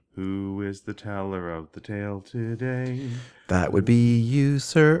Who is the teller of the tale today? That would be you,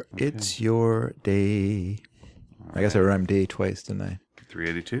 sir. Okay. It's your day. All I guess I rhymed day twice, didn't I?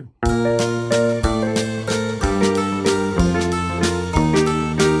 382.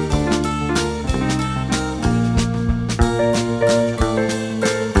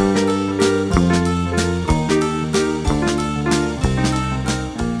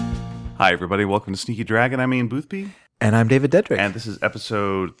 Hi, everybody. Welcome to Sneaky Dragon. I'm Ian Boothby. And I'm David Dedrick. And this is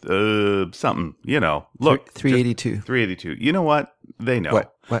episode something, Look. 382. 382. You know what? They know.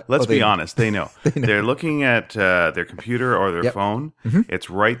 What? Let's be honest. They know. They know. They're looking at their computer or their phone. Mm-hmm. It's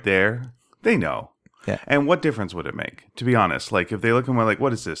right there. They know. Yeah. And what difference would it make? To be honest, like if they look and we're like,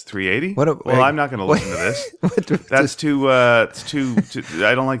 "What is this? 380?" Well, I'm not going to listen to this. That's too. It's too.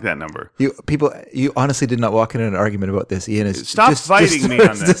 I don't like that number. You honestly did not walk in an argument about this. Ian is stop fighting me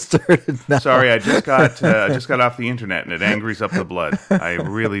on this. Sorry, I just got off the internet and it angries up the blood. I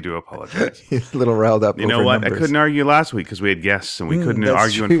really do apologize. He's a little riled up. You know what? Numbers. I couldn't argue last week because we had guests and we couldn't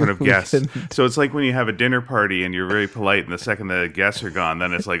argue in front of guests. So it's like when you have a dinner party and you're very polite, and the second the guests are gone,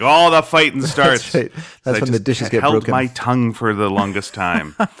 then it's like all the fighting starts. That's right. That's when the dishes get broken. I held my tongue for the longest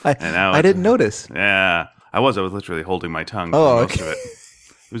time. I didn't notice. Yeah, I was literally holding my tongue for most of it.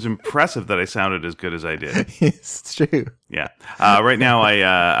 It was impressive that I sounded as good as I did. It's true. Yeah. Right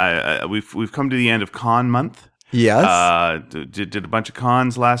now, we've come to the end of con month. Yes. Did a bunch of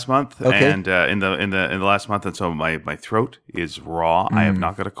cons last month, okay. And in the last month, and so my throat is raw. I have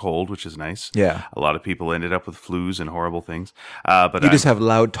not got a cold, which is nice. Yeah. A lot of people ended up with flus and horrible things. But you just have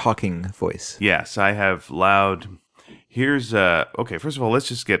loud talking voice. Yes, I have loud. Here's okay. First of all, let's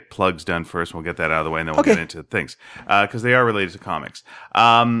just get plugs done first. We'll get that out of the way, and then we'll get into things because they are related to comics.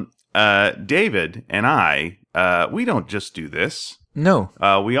 David and I, we don't just do this. No.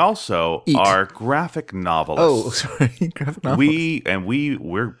 We also are graphic novelists. Oh, sorry, graphic novelists.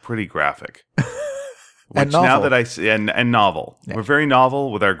 We're pretty graphic. And novel. Now that I say, and novel. Yeah. We're very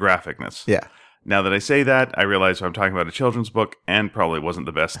novel with our graphicness. Yeah. Now that I say that, I realize I'm talking about a children's book and probably wasn't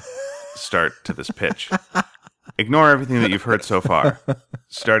the best start to this pitch. Ignore everything that you've heard so far.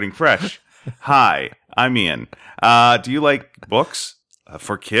 Starting fresh. Hi, I'm Ian. Do you like books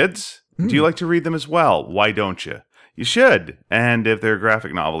for kids? Do you like to read them as well? Why don't you? You should. And if they're a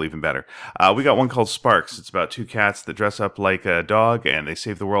graphic novel, even better. We got one called Sparks. It's about two cats that dress up like a dog and they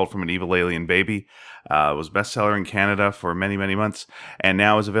save the world from an evil alien baby. It was bestseller in Canada for many, many months and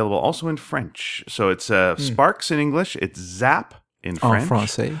now is available also in French. So it's Sparks in English. It's Zap in French.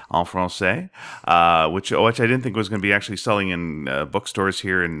 En français. Which I didn't think was going to be actually selling in bookstores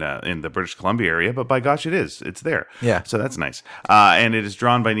here in the British Columbia area, but by gosh, it is. It's there. Yeah. So that's nice. And it is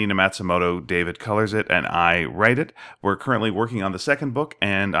drawn by Nina Matsumoto. David colors it, and I write it. We're currently working on the second book,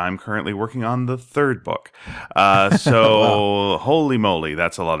 and I'm currently working on the third book. So holy moly,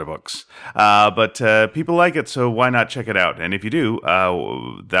 that's a lot of books. But people like it, so why not check it out? And if you do,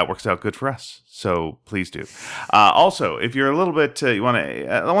 that works out good for us. So please do. Also, if you're a little bit, you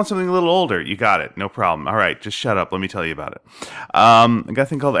want something a little older, you got it. No problem. All right, just shut up. Let me tell you about it. I got a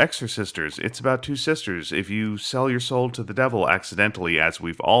thing called Exorcisters. It's about two sisters. If you sell your soul to the devil accidentally, as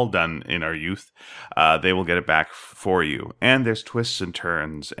we've all done in our youth, they will get it back for you. And there's twists and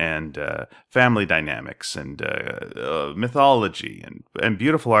turns and family dynamics and mythology and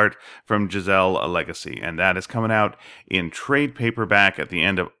beautiful art from Giselle Legacy. And that is coming out in trade paperback at the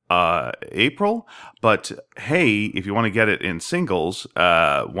end of April, but hey, if you want to get it in singles,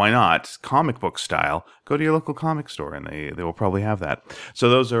 why not? Comic book style. Go to your local comic store, and they will probably have that. So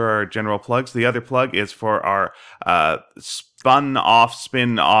those are our general plugs. The other plug is for our spin-off,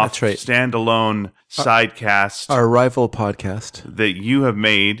 standalone sidecast. Our rival podcast that you have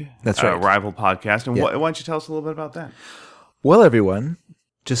made. That's right. Rival podcast. And why don't you tell us a little bit about that? Well, everyone,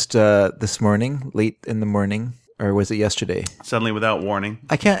 just this morning, late in the morning. Or was it yesterday? Suddenly without warning.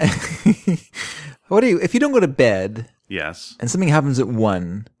 I can't. If you don't go to bed. Yes. And something happens at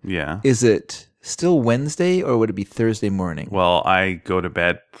 1. Yeah. Is it still Wednesday or would it be Thursday morning? Well, I go to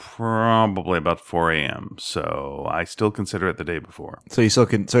bed probably about 4 a.m. So I still consider it the day before. So you still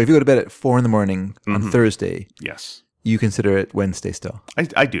can. So if you go to bed at 4 in the morning on Thursday. Yes. You consider it Wednesday still?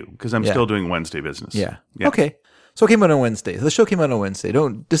 I do, because I'm still doing Wednesday business. Yeah. Okay. So it came out on Wednesday. The show came out on Wednesday.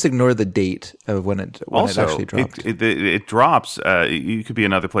 Don't just ignore the date of when it actually dropped. It drops. You could be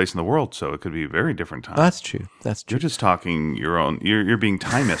another place in the world, so it could be a very different time. That's true. You're just talking your own. You're being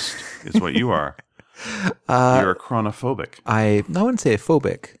timist, is what you are. You're a chronophobic. I wouldn't say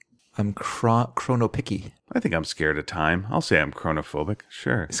phobic. I'm chronopicky. I think I'm scared of time. I'll say I'm chronophobic.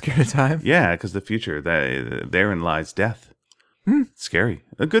 Sure. Scared of time? Yeah, because the future, therein lies death. Scary.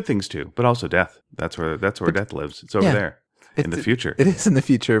 Good things too, but also death. That's where death lives. It's over there. in the future. It is in the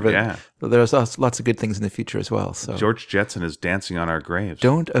future, but Yeah. there's lots of good things in the future as well. So George Jetson is dancing on our graves.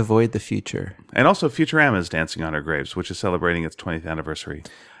 don't avoid the future. And also Futurama is dancing on our graves, which is celebrating its 20th anniversary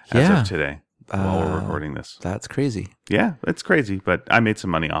as Yeah. of today while we're recording this. That's crazy. Yeah, it's crazy, but I made some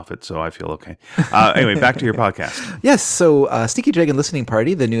money off it, so I feel okay. Anyway, back to your podcast. Yes, so Sneaky Dragon Listening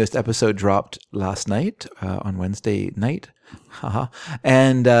Party, the newest episode dropped last night on Wednesday night. Haha.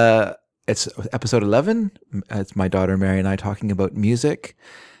 And it's episode 11. It's my daughter Mary and I talking about music.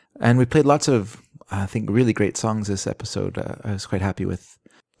 And we played lots of, I think, really great songs this episode. I was quite happy with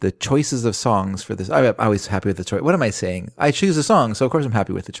the choices of songs for this. I'm always happy with the choice. What am I saying? I choose a song, so of course I'm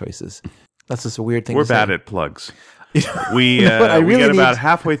happy with the choices. That's just a weird thing We're to say. bad at plugs. We what? I we really get about need-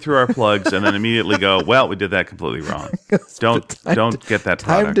 halfway through our plugs and then immediately go, well, we did that completely wrong. Don't get that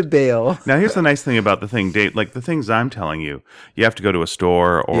Time product. to bail. Now, here's the nice thing about the thing, Dave. Like the things I'm telling you, you have to go to a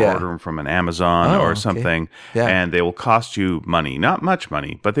store or Yeah. order them from an Amazon Oh, or okay. something, Yeah. and they will cost you money. Not much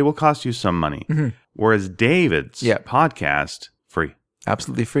money, but they will cost you some money. Whereas David's Mm-hmm. Yeah. podcast, free.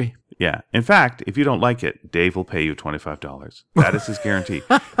 Absolutely free. Yeah. In fact, if you don't like it, Dave will pay you $25. That is his guarantee.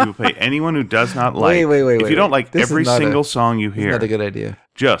 He will pay anyone who does not like. Wait, If you don't like This is every not single song you It's hear, not a good idea.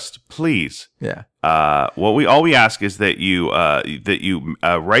 just please. Yeah. All we ask is that you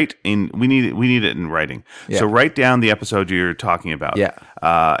write in. We need it in writing. Yeah. So write down the episode you're talking about. Yeah.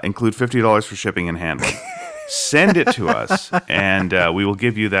 Include $50 for shipping and handling. Send it to us, and we will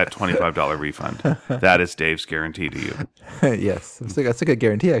give you that $25 refund. That is Dave's guarantee to you. Yes, that's a good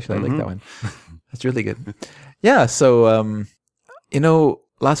guarantee. Actually, I like that one. That's really good. Yeah. So,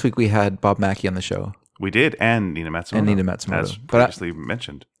 last week we had Bob Mackey on the show, We did, and Nina Matsumoto. As But I- previously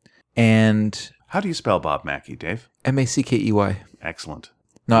mentioned. and How do you spell Bob Mackey, Dave? Mackey. Excellent.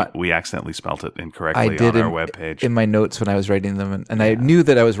 Not We accidentally spelt it I incorrectly did on our webpage. in my notes when I was writing them, and I knew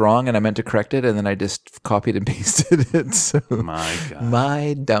that I was wrong, and I meant to correct it, and then I just copied and pasted it. So My God.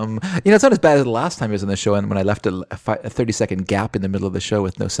 my dumb. It's not as bad as the last time I was on the show, and when I left a 30-second gap in the middle of the show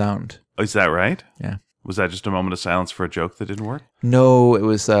with no sound. Is that right? Yeah. Was that just a moment of silence for a joke that didn't work? No, it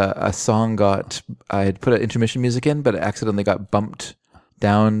was a song I had put an intermission music in, but it accidentally got bumped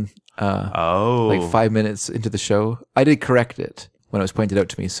down like 5 minutes into the show. I did correct it when it was pointed out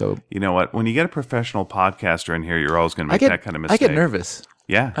to me. So You know what? When you get a professional podcaster in here, you're always going to make that kind of mistake. I get nervous.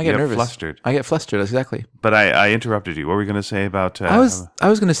 Yeah, I get you nervous. flustered. I get flustered. Exactly. But I interrupted you. What were you going to say about? I was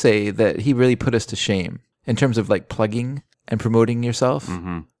going to say that he really put us to shame in terms of like plugging and promoting yourself.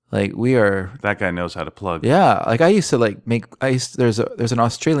 Mm-hmm. Like we are. That guy knows how to plug. Yeah, like I used to like make. There's an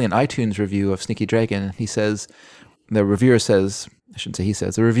Australian iTunes review of Sneaky Dragon. He says, the reviewer says, I shouldn't say he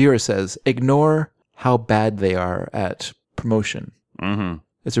says. The reviewer says, ignore how bad they are at promotion. Mm-hmm.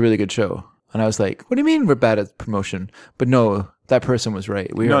 It's a really good show. And I was like, what do you mean we're bad at promotion? But no, that person was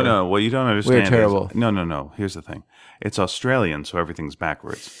right. No. What you don't understand we're terrible. is... No. Here's the thing. It's Australian, so everything's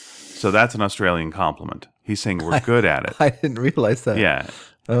backwards. So that's an Australian compliment. He's saying we're good at it. I didn't realize that. Yeah.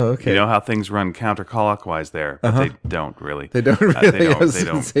 Oh, okay. You know how things run counterclockwise there, but they don't really. They don't really. They I was don't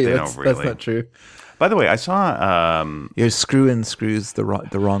gonna say really. That's not true. By the way, I saw... You're screwing screws the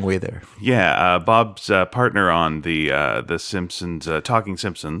wrong way there. Yeah, Bob's partner on the Simpsons, Talking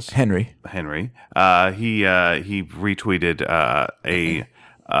Simpsons, Henry. he retweeted a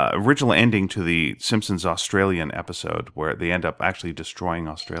original ending to the Simpsons Australian episode where they end up actually destroying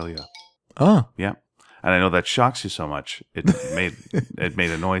Australia. Oh. Yeah, and I know that shocks you so much. It made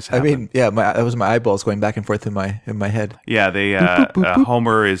a noise I happen. mean, yeah, that was my eyeballs going back and forth in my head. Yeah, they boop, boop.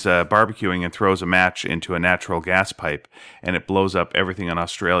 Homer is barbecuing and throws a match into a natural gas pipe, and it blows up everything in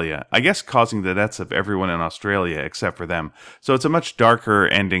Australia. I guess causing the deaths of everyone in Australia except for them. So it's a much darker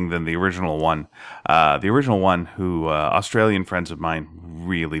ending than the original one. The original one, who Australian friends of mine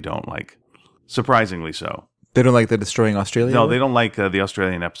really don't like, surprisingly so. They don't like the destroying Australia? No, they don't like the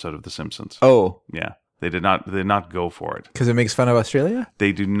Australian episode of The Simpsons. Oh, Yeah, they did not go for it. because it makes fun of Australia?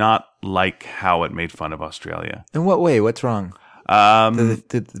 They do not like how it made fun of Australia. In what way? What's wrong?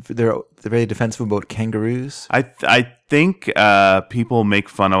 They're very defensive about kangaroos. I think people make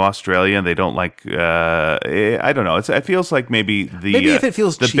fun of Australia and they don't like. I don't know. It feels like maybe if it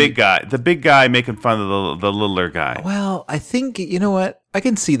feels the cheap. big guy making fun of the littler guy. Well, I think, you know what? I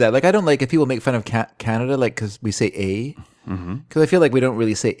can see that. Like, I don't like if people make fun of Canada, like, because we say A. Because I feel like we don't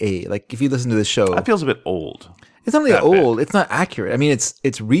really say A. Like, if you listen to the show, That feels a bit old. it's not really that bit. old. It's not accurate. I mean, it's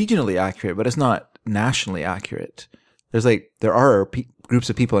regionally accurate, but it's not nationally accurate. There are groups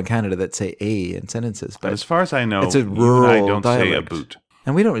of people in Canada that say A in sentences, But but as far as I know, it's a you and I rural don't say a dialect. boot.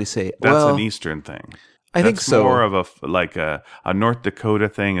 and we don't really say. That's well, an Eastern thing. I think That's so. more of a North Dakota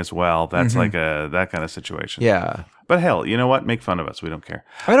thing as well. That's like that kind of situation. Yeah, But hell, you know what? Make fun of us. We don't care.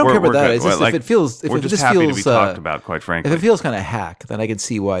 I don't care about that. Good. It's just Like, if it feels, if we're it just just happy feels, to be talked about, quite frankly. if it feels kind of hack, then I can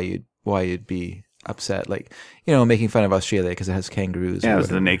see why you'd be upset. Like, you know, making fun of Australia because it has kangaroos. Yeah, or it was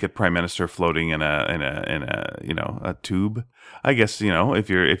the whatever. naked prime minister floating in a you know, a tube. I guess, you know, if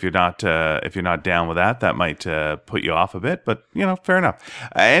you're not down with that, that might put you off a bit. But you know, fair enough.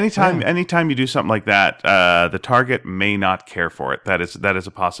 Anytime you do something like that, the target may not care for it. That is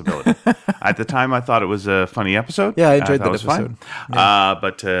a possibility. At the time, I thought it was a funny episode. Yeah, I enjoyed thought that it was episode. fine.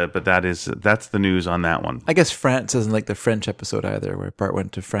 But that's the news on that one. I guess France isn't like the French episode either, where Bart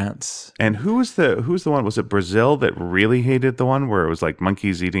went to France. And who's the one? Was it Brazil that really hated the one where it was like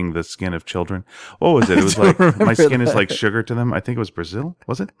monkeys eating the skin of children? What was it? It was like my skin is like sugar to them. I think it was Brazil.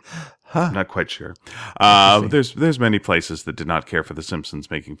 Was it? I'm not quite sure. There's many places that did not care for The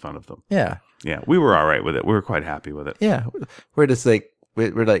Simpsons making fun of them. Yeah. Yeah, we were all right with it. We were quite happy with it. Yeah. We're just like,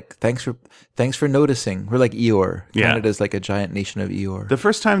 we're like, thanks for noticing. We're like Eeyore. Yeah. Canada's like a giant nation of Eeyore. The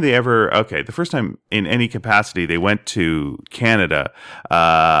first time in any capacity they went to Canada,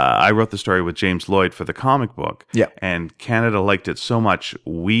 I wrote the story with James Lloyd for the comic book. Yeah. And Canada liked it so much,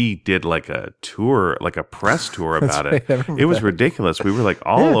 we did like a tour, like a press tour about right, I it. remember It was that. ridiculous. We were like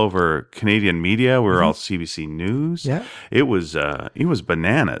all Yeah. over Canadian media. We were all CBC News. Yeah. It was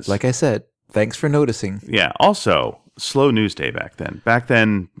bananas. Like I said, thanks for noticing. Yeah. Also, slow news day back then. Back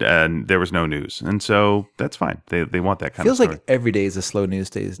then, there was no news, and so that's fine. They want that kind Feels of story. like every day is a slow news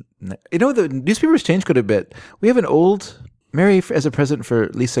day. You know, the newspapers change quite a bit. We have an old Mary as a present for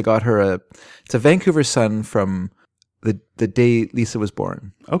Lisa got her it's a Vancouver Sun from the day Lisa was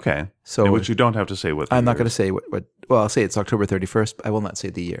born. Okay. So which you don't have to say what. I'm not going to say what. Well, I'll say it's October 31st. But I will not say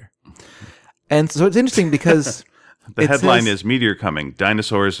the year. And so it's interesting because The it headline says- is "Meteor Coming.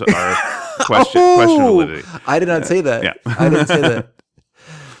 Dinosaurs are question validity." I did not say that. Yeah. I didn't say that.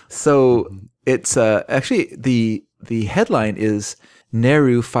 So it's actually the headline is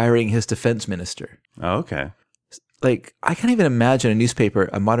Nehru firing his defense minister. Oh, okay. Like, I can't even imagine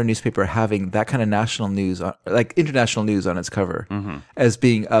a modern newspaper having that kind of national news, like international news on its cover as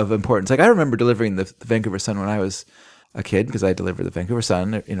being of importance. Like, I remember delivering the Vancouver Sun when I was a kid because I delivered the Vancouver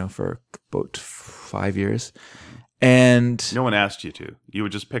Sun, you know, for about 5 years. And No one asked you to. You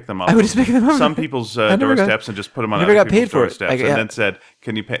would just pick them up. I would just pick them up. Some people's never got- doorsteps and just put them on never other got paid people's for it. doorsteps, Yeah. and then said,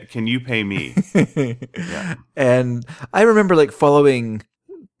 "Can you pay me?" Yeah. And I remember like following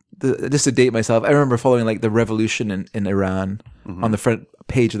just to date myself, I remember following like the revolution in Iran on the front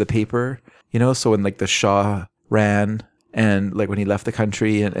page of the paper, you know, so when like the Shah ran and like when he left the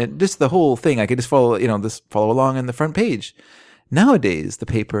country and just the whole thing, I could just follow along in the front page. Nowadays, the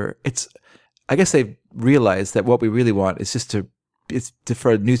paper, I guess they've realized that what we really want is just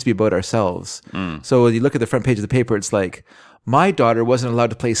for news to be about ourselves. So when you look at the front page of the paper, it's like, my daughter wasn't allowed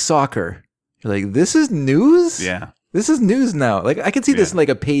to play soccer. You're like, this is news? Yeah. This is news now. Like, I could see this in like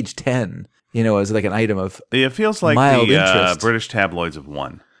a page 10, you know, as like an item of It feels like mild the interest. British tabloids have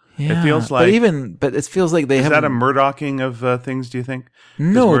won. Yeah, It feels like. but it feels like they Is have that a Murdocking of things, do you think?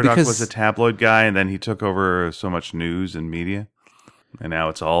 No, Murdoch because- was a tabloid guy, and then he took over so much news and media, and now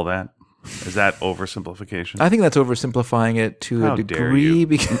it's all that. Is that oversimplification? I think that's oversimplifying it to How a dare degree you.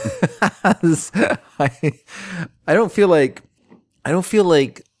 because I don't feel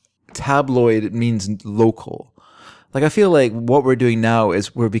like tabloid means local. Like, I feel like what we're doing now is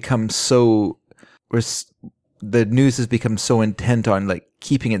the news has become so intent on like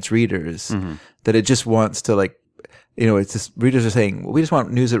keeping its readers that it just wants to like, you know, it's just readers are saying, well, we just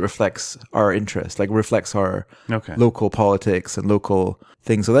want news that reflects our interest, like reflects our Okay. local politics and local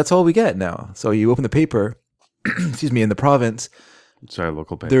things. So that's all we get now. So you open the paper, excuse me, in the province, Sorry,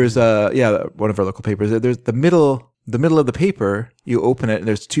 local paper. there's one of our local papers. There's the middle of the paper. You open it, and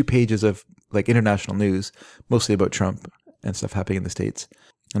there's 2 pages of like international news, mostly about Trump and stuff happening in the States,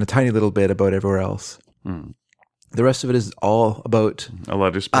 and a tiny little bit about everywhere else. The rest of it is all about A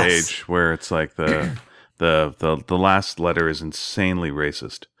letters page where it's like the last letter is insanely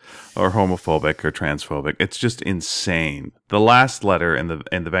racist or homophobic or transphobic. It's just insane. The last letter in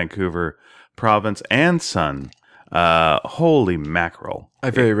the Vancouver province and Sun. Holy mackerel. I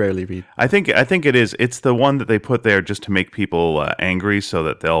very rarely read. I think it is. It's the one that they put there just to make people angry so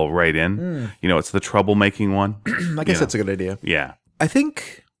that they'll write in. You know, it's the troublemaking one. I guess that's a good idea. Yeah. I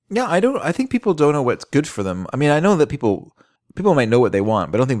think people don't know what's good for them. I mean, I know that people might know what they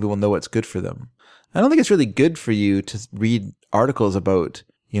want, but I don't think people know what's good for them. I don't think it's really good for you to read articles about,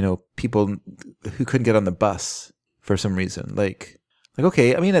 you know, people who couldn't get on the bus for some reason. Like, Like,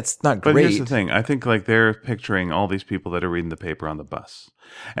 okay, I mean, it's not But great. here's the thing. I think like they're picturing all these people that are reading the paper on the bus.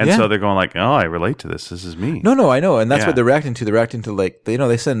 And Yeah. so they're going like, oh, I relate to this. This is me. No, I know, and that's Yeah. what they're reacting to. They're reacting to like they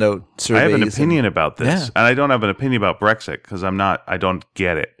send out surveys. I have an opinion about this. Yeah. And I don't have an opinion about Brexit because I don't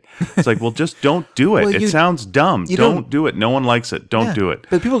get it. It's like, well, just don't do it. Well, It sounds dumb. you Don't don't- do it. No one likes it. Don't Yeah. do it.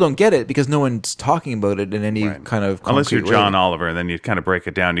 But people don't get it because no one's talking about it in any kind of Unless you're concrete John way. Oliver, and then you kind of break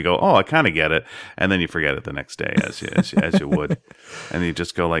it down. You go, oh, I kind of get it. And then you forget it the next day as you would. And you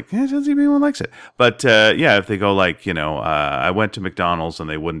just go like, yeah, doesn't seem anyone likes it. But yeah, if they go like, I went to McDonald's and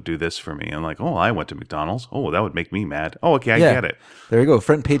they wouldn't do this for me. And like, oh, I went to McDonald's. Oh, that would make me mad. Oh, okay, I get it. There you go.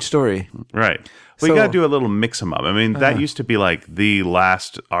 Front page story. Right. Well, you got to do a little mix them up. I mean, that used to be like the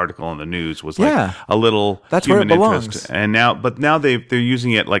last article in the news was like Yeah. a little That's where it human belongs. interest. And now they're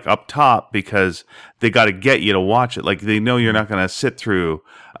using it like up top because they got to get you to watch it. Like they know you're not going to sit through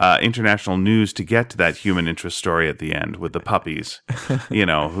international news to get to that human interest story at the end with the puppies,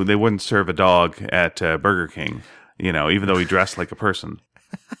 who they wouldn't serve a dog at Burger King, even though he dressed like a person.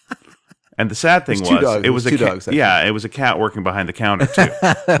 And the sad thing two dogs. it was Two a dogs, cat. Yeah, it was a cat working behind the counter too.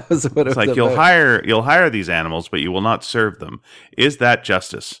 That was what it It's was like you'll about. hire these animals, but you will not serve them. Is that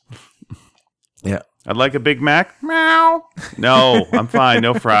justice? Yeah. I'd like a Big Mac. Meow. No, I'm fine.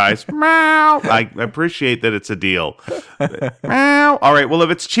 No fries. Meow. I appreciate that it's a deal. Meow. All right. Well, if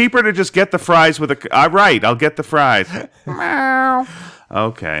it's cheaper to just get the fries with a, all right, I'll get the fries. Meow.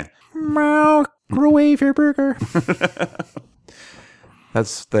 Okay. Meow. Microwave your burger.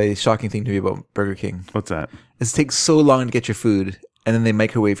 That's the shocking thing to me about Burger King. What's that? It takes so long to get your food, and then they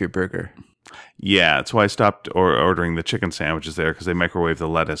microwave your burger. Yeah, that's why I stopped ordering the chicken sandwiches there because they microwave the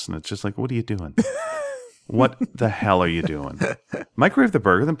lettuce, and it's just like, what are you doing? What the hell are you doing? Microwave the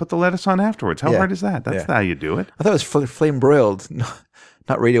burger, then put the lettuce on afterwards. How Yeah. hard is that? That's how you do it. I thought it was flame broiled,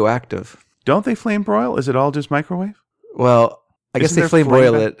 not radioactive. Don't they flame broil? Is it all just microwave? Well, I guess Isn't they there flame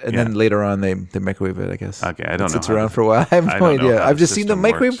broil flame- it, and Yeah. then later on they microwave it, I guess. Okay, I don't It know sits how around the- for a while. I have I no don't know idea. how I've the just seen the system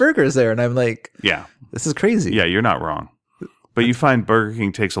microwave works. burgers there, and I'm like, Yeah. this is crazy. Yeah, you're not wrong. But you find Burger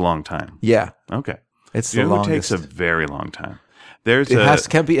King takes a long time. Yeah. Okay. It's You the know who longest. takes a very long time? There's It a has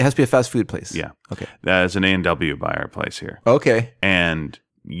to be a fast food place. yeah. Okay. There's an A&W by our place here. Okay. And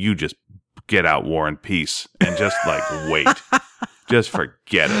you just get out War and Peace and just like wait. Just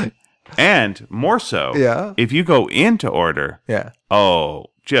forget it. And more so, Yeah. if you go in to order, Yeah. oh,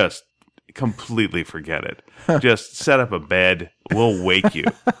 just completely forget it. Just set up a bed. We'll wake you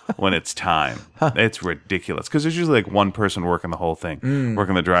when it's time. It's ridiculous because there's usually like one person working the whole thing,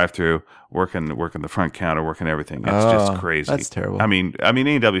 working the drive-through, working the front counter, working everything. It's just crazy. that's terrible. I mean,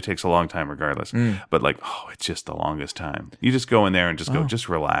 A&W takes a long time regardless, but like, it's just the longest time. You just go in there and just go, just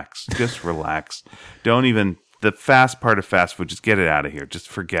relax, just relax. Don't even the fast part of fast food. Just get it out of here. Just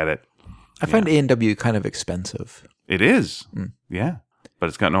forget it. I find A&W kind of expensive. It is, yeah. But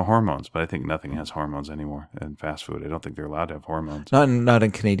it's got no hormones. But I think nothing has hormones anymore in fast food. I don't think they're allowed to have hormones. Not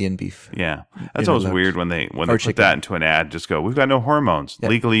in Canadian beef. Yeah, that's You're always not weird when they put chicken. that into an ad. Just go, we've got no hormones.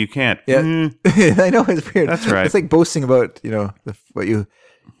 Legally, you can't. Yeah. I know it's weird. That's right. It's like boasting about, what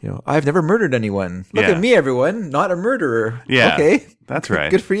I've never murdered anyone. Look Yeah. at me, everyone. Not a murderer. Yeah, Okay. that's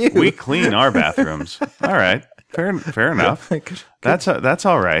right. Good for you. We clean our bathrooms. All right, fair enough. That's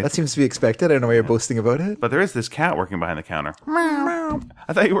all right. That seems to be expected. I don't know why you're boasting about it. But there is this cat working behind the counter.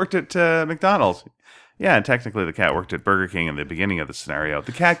 I thought you worked at McDonald's. Yeah, and technically the cat worked at Burger King in the beginning of the scenario.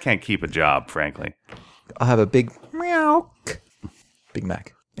 The cat can't keep a job, frankly. I'll have a big meow. Big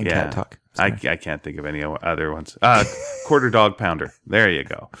Mac and Yeah, cat talk. I can't think of any other ones. Quarter dog pounder. There you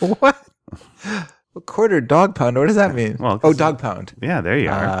go. What? A quarter dog pound? What does that mean? Well, 'cause dog pound. Yeah, there you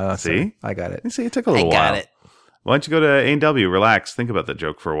are. Sorry. See? I got it. You see, it took a little while. Why don't you go to A&W, relax, think about the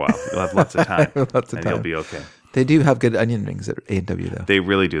joke for a while. You'll have lots of time. Lots of and time. you'll be okay. They do have good onion rings at A&W, though. They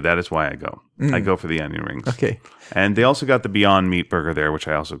really do. That is why I go. I go for the onion rings. Okay. And they also got the Beyond Meat burger there, which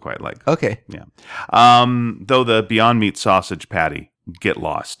I also quite like. Okay. Yeah. Though the Beyond Meat sausage patty, get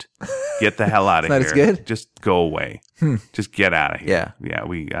lost. Get the hell out of here. Not as good? Just go away. Just get out of here. Yeah.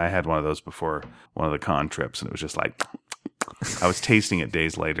 Yeah. I had one of those before one of the con trips, and it was just like, I was tasting it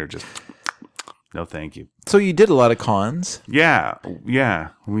days later. Just, no, thank you. So you did a lot of cons. Yeah.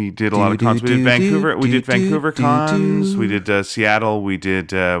 We did a lot of cons. We did Vancouver. We did Vancouver cons. We did Seattle. We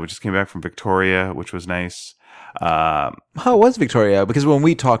did. We just came back from Victoria, which was nice. How was Victoria? Because when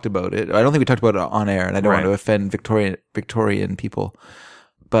we talked about it, I don't think we talked about it on air, and I don't want to offend Victorian people.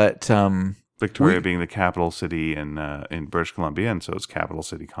 But Victoria being the capital city in British Columbia, and so it's Capital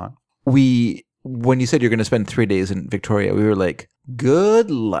City Con. when you said you're going to spend 3 days in Victoria, we were like,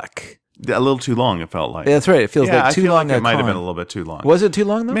 good luck. a little too long. It felt like. Yeah, that's right. It feels like I too feel long. like a it might have con. been a little bit too long. Was it too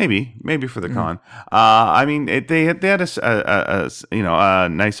long though? Maybe for the con. I mean, they had a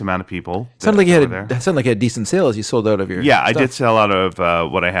nice amount of people. Sounded like there. you had decent sales. You sold out of your. Yeah, I stuff. did sell out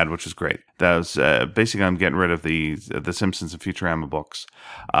of what I had, which was great. That was basically I'm getting rid of the Simpsons and Futurama books.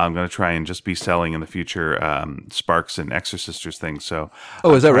 I'm going to try and just be selling in the future Sparks and Exorcisters things. So,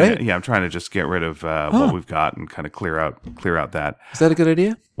 is that right? I'm trying to just get rid of what we've got and kind of clear out that. Is that a good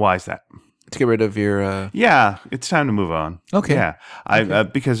idea? Why is that? To get rid of your. Yeah, it's time to move on. Okay. Yeah,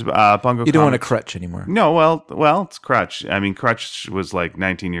 because Bungo. You don't want a Comics- crutch anymore. No, well, it's Crutch. I mean, Crutch was like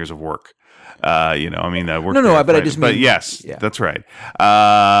 19 years of work. I mean, I worked. No, there, but I just But mean- yes, yeah. that's right.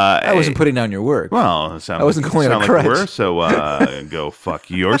 I wasn't putting down your work. Well, I wasn't calling it a like crutch. we were, so go fuck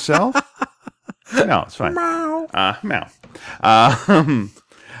yourself. No, it's fine. Meow.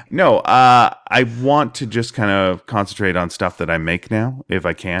 No, I want to just kind of concentrate on stuff that I make now, if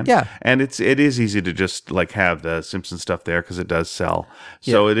I can. Yeah. And it is easy to just like have the Simpson stuff there because it does sell.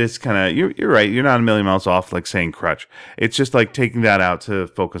 So it is kind of you're right. You're not a million miles off like saying crutch. It's just like taking that out to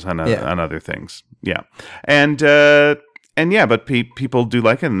focus on other things. Yeah. And yeah, but people do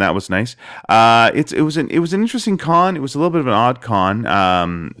like it, and that was nice. It was an interesting con. It was a little bit of an odd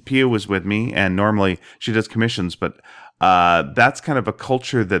con. Pia was with me, and normally she does commissions, but that's kind of a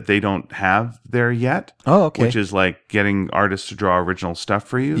culture that they don't have there yet. Oh, okay. Which is like getting artists to draw original stuff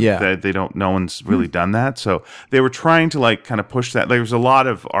for you. Yeah. They don't. No one's really done that. So they were trying to like kind of push that. There was a lot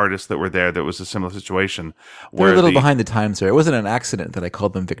of artists that were there that was a similar situation. They're a little behind the times there. It wasn't an accident that I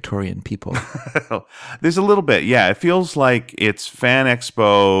called them Victorian people. There's a little bit, yeah. It feels like it's Fan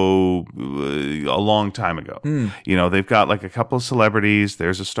Expo a long time ago. You know, they've got like a couple of celebrities.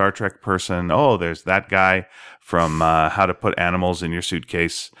 There's a Star Trek person. Oh, there's that guy from How to Put Animals in Your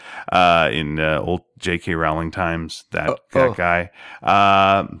Suitcase in old J.K. Rowling times. That guy.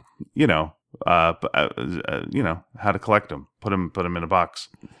 You know, how to collect them. Put them in a box.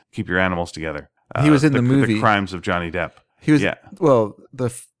 Keep your animals together. He was in the movie. The Crimes of Johnny Depp. He was. Yeah. Well,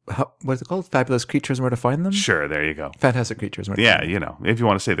 what is it called? Fabulous Creatures and Where to Find Them? Sure, there you go. Fantastic Creatures. And Where to Yeah, Find Them. you know, if you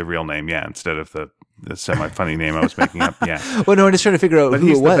want to say the real name, yeah, instead of the semi-funny name I was making up, yeah. Well, no, I'm just trying to figure out But who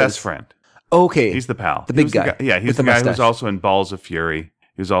he's it was. the best friend. Okay. He's the pal. The big He was guy. Yeah, he's with the guy who mustache. was also in Balls of Fury.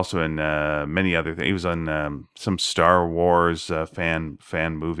 He was also in many other things. He was on some Star Wars fan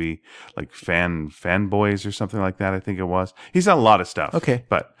movie, like Fanboys or something like that. I think it was. He's done a lot of stuff. Okay.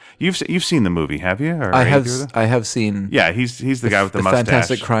 But you've seen the movie, have you? Or I either of them? have seen. Yeah, he's the guy with the mustache.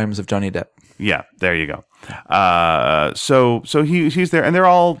 Fantastic Crimes of Johnny Depp. Yeah, there you go. So he's there, and they're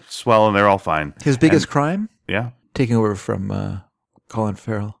all swell, and they're all fine. His biggest crime, Yeah. taking over from Colin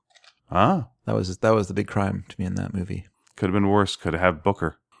Farrell. Ah, That was the big crime to me in that movie. could have been worse. Could have had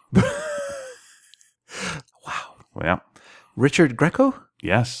Booker. Wow. Well, yeah. Richard Greco?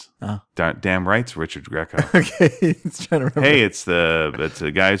 Yes. Oh. Damn right's Richard Greco. Okay, it's trying to remember. Hey, it's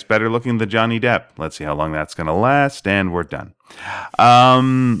a guy who's better looking than Johnny Depp. Let's see how long that's going to last, and we're done.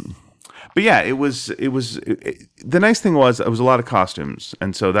 But yeah, it was the nice thing was it was a lot of costumes,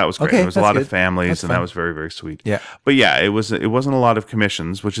 and so that was great. Okay, There was a that's lot good. of families, That's and fun. that was very, very sweet. Yeah. But yeah, it wasn't a lot of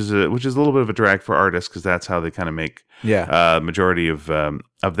commissions, which is a little bit of a drag for artists because that's how they kind of make majority of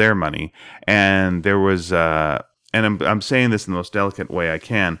their money. And there was and I'm saying this in the most delicate way I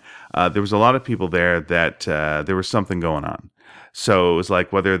can. There was a lot of people there that there was something going on. So it was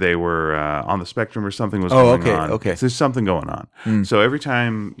like whether they were on the spectrum or something was going on. Okay. So there's something going on. So every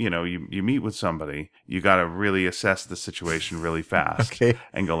time, you meet with somebody, you got to really assess the situation really fast Okay.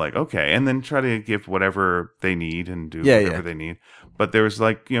 and go like, okay, and then try to give whatever they need and do Yeah, whatever yeah. they need. But there was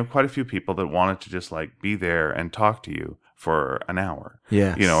like, quite a few people that wanted to just like be there and talk to you for an hour,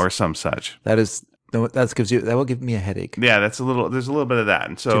 Yes. or some such. That will give me a headache. Yeah, there's a little bit of that,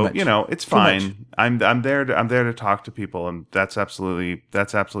 and Too so much. it's Too much. fine. I'm there to talk to people, and that's absolutely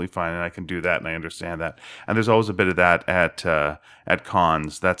fine, and I can do that, and I understand that. And there's always a bit of that at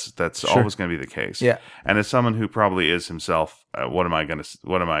cons. That's always going to be the case. Yeah. And as someone who probably is himself, what am I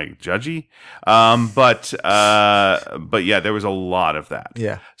judgy? But yeah, there was a lot of that.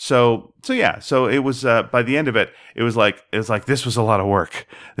 Yeah. So it was by the end of it was like this was a lot of work.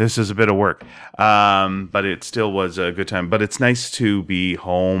 This is a bit of work, but it still was a good time. But it's nice to be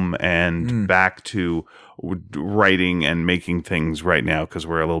home and back to writing and making things right now because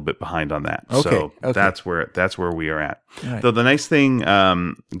we're a little bit behind on that. So that's where we are at. Right. Though the nice thing,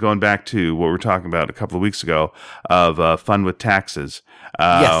 going back to what we were talking about a couple of weeks ago of fun with taxes.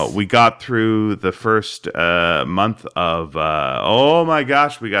 Yes. We got through the first month of oh my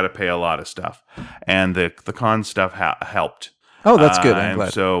gosh, we got to pay a lot of stuff, and the con stuff helped. Oh, that's good. I'm And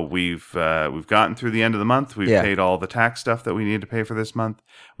glad. so we've gotten through the end of the month. We've Yeah. paid all the tax stuff that we need to pay for this month.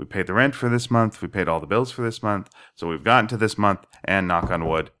 We paid the rent for this month. We paid all the bills for this month. So we've gotten to this month, and knock on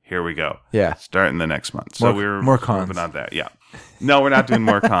wood, here we go. Yeah. Starting the next month. So we're more cons. moving on that. Yeah. No, we're not doing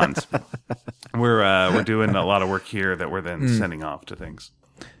more cons. We're doing a lot of work here that we're then sending off to things.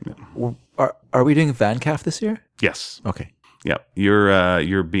 Are we doing VanCaf this year? Yes. Okay. Yeah.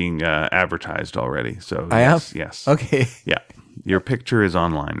 You're being advertised already. So I yes, am? Yes. Okay. Yeah. Your picture is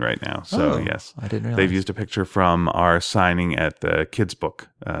online right now. So, Oh, yes. I didn't realize. They've used a picture from our signing at the kids' book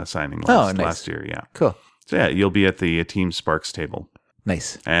signing nice. last year. Yeah. Cool. So, yeah, you'll be at the Team Sparks table.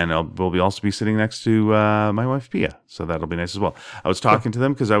 Nice. And we'll also be sitting next to my wife, Pia. So that'll be nice as well. I was talking to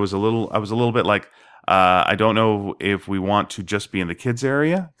them because I was a little bit like, I don't know if we want to just be in the kids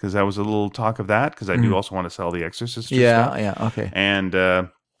area, because I was a little talk of that, because I do also want to sell the Exorcist stuff. Yeah. Okay. And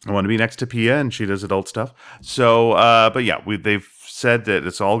I want to be next to Pia, and she does adult stuff. So, but yeah, they've said that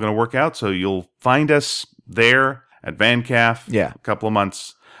it's all going to work out. So you'll find us there at VanCaf. Yeah. A couple of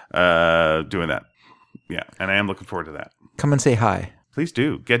months doing that. Yeah, and I am looking forward to that. Come and say hi. Please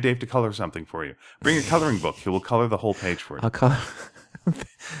do. Get Dave to color something for you. Bring your coloring book. He will color the whole page for you. I'll call.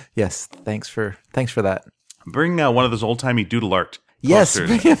 Yes. Thanks for that. Bring one of those old-timey doodle art Yes.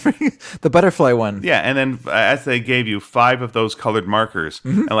 posters. Bring the butterfly one. Yeah, and then as they gave you 5 of those colored markers,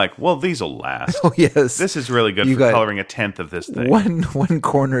 and like, well, these will last. Oh yes. This is really good You for got coloring a 10th of this thing. one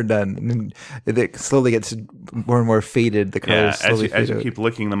corner done, and it slowly gets more and more faded. The Yeah, colors slowly as fade you out. keep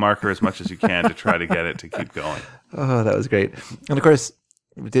licking the marker as much as you can to try to get it to keep going. Oh, that was great. And of course,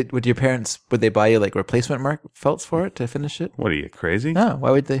 would your parents they buy you like replacement felts for it to finish it? What are you, crazy? No,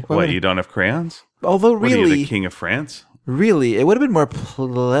 why would they? Why What, would you don't have crayons? Although What are you, really, the king of France? really, it would have been more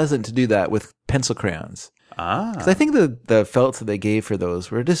pleasant to do that with pencil crayons. Ah. Because I think the felts that they gave for those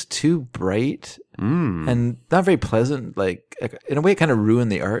were just too bright and not very pleasant. Like in a way, it kind of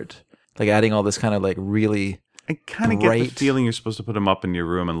ruined the art. Like adding all this kind of like really. I kind of get the bright. feeling you're supposed to put them up in your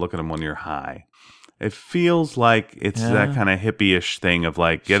room and look at them when you're high. It feels like it's that kind of hippie-ish thing of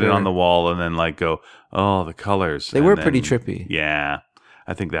like get it Sure. on the wall and then like go, oh, the colors. They were pretty trippy. Yeah,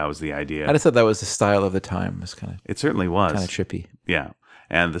 I think that was the idea. I just thought that was the style of the time. It was kind It certainly was. of trippy. Yeah,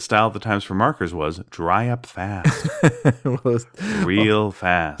 and the style of the times for markers was dry up fast, Well, real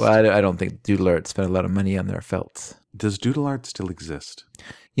fast. well, I don't think Doodle Art spent a lot of money on their felts. Does doodle art still exist?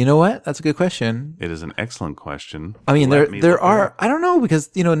 You know what? That's a good question. It is an excellent question. I mean, Let me there look it are. up. I don't know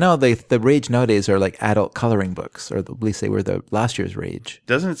because now the rage nowadays are like adult coloring books, or at least they were the last year's rage.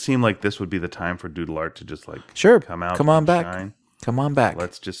 Doesn't it seem like this would be the time for doodle art to just like Sure, come out? come on and back. shine? Come on back.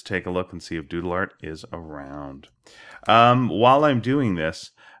 Let's just take a look and see if doodle art is around. While I'm doing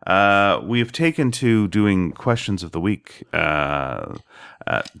this, we have taken to doing questions of the week.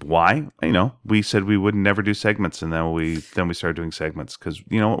 Why? We said we would never do segments, and then we started doing segments because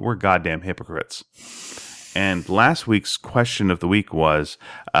you know what? We're goddamn hypocrites. And last week's question of the week was,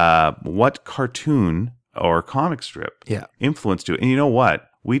 what cartoon or comic strip Yeah. influenced you? And you know what?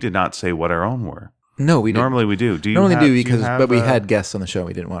 We did not say what our own were. No, we didn't. Normally we do. Do you Normally have- do you because, have, but we had guests on the show.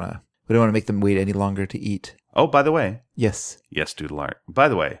 We didn't want to make them wait any longer to eat. Oh, by the way, Yes. yes, doodle art. By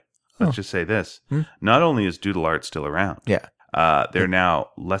the way, let's just say this: not only is doodle art still around, Yeah. they're now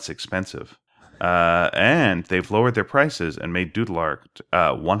less expensive, and they've lowered their prices and made doodle art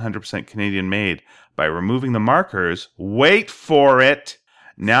 100% Canadian made by removing the markers. Wait for it.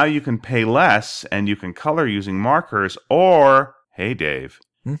 Now you can pay less and you can color using markers or, hey Dave,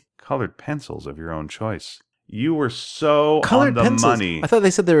 colored pencils of your own choice. You were so Colored on the pencils. money. I thought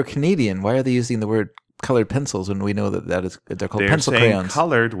they said they were Canadian. Why are they using the word colored pencils when we know that they're called They're pencil saying crayons?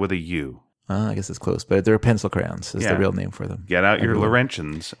 colored with a U. I guess it's close, but they're pencil crayons. Is Yeah. the real name for them. Get out your Everyone-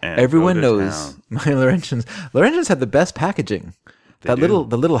 Laurentians and Everyone go to knows town. my Laurentians. Laurentians had the best packaging. The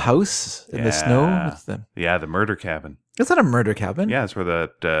little house in the snow. Yeah, the murder cabin. It's not a murder cabin. Yeah, that's where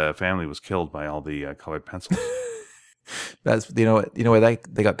that family was killed by all the colored pencils. That's why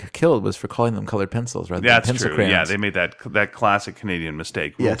they got killed was for calling them colored pencils rather Yeah, than that's pencil true. crayons. Yeah, they made that classic Canadian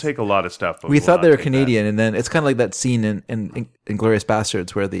mistake. We'll Yes. take a lot of stuff, but we will thought not they were take that. Canadian, and then it's kind of like that scene in Glorious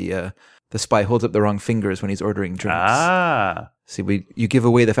Bastards where the spy holds up the wrong fingers when he's ordering drinks. Ah, See, you give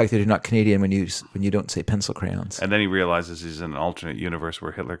away the fact that you're not Canadian when you don't say pencil crayons. and then he realizes he's in an alternate universe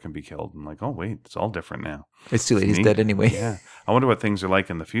where Hitler can be killed. And like, oh wait, it's all different now. It's too late. He's Neat. dead anyway. Yeah, I wonder what things are like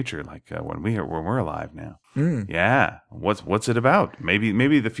in the future, like when we're alive now. Yeah, what's it about?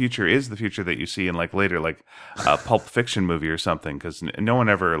 Maybe the future is the future that you see in like later, like a Pulp Fiction movie or something. Because no one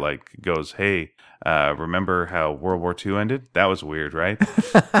ever like goes, hey, remember how World War II ended? That was weird, right?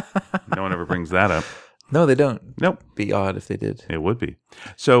 No one ever brings that up. No, they don't. Nope. Be odd if they did. It would be.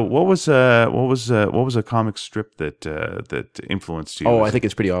 So what was a comic strip that influenced you? Oh, I think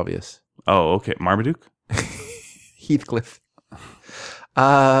it's pretty obvious. Oh, okay. Marmaduke? Heathcliff.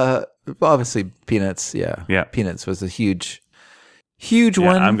 Obviously Peanuts. Yeah. Yeah. Peanuts was a huge Yeah,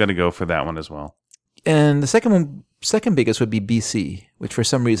 one. I'm going to go for that one as well. And the second biggest would be BC, which for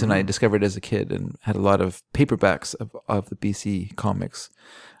some reason I discovered as a kid and had a lot of paperbacks of the BC comics.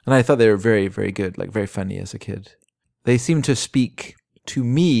 And I thought they were very, very good, like very funny as a kid. They seemed to speak to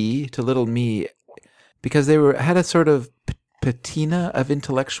me, to little me, because they had a sort of patina of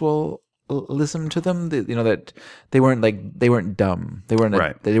intellectualism to them. That they weren't dumb. They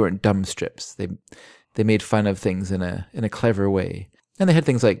weren't dumb strips. They made fun of things in a clever way. And they had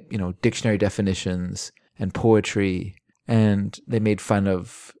things like, dictionary definitions and poetry, and they made fun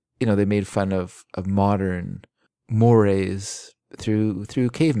of modern mores through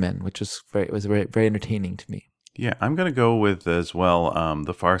cavemen, which was very, very entertaining to me. Yeah, I'm going to go with as well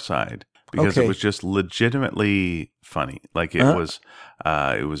The Far Side, because it was just legitimately funny. Like it was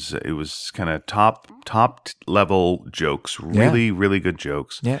kind of top level jokes, really really good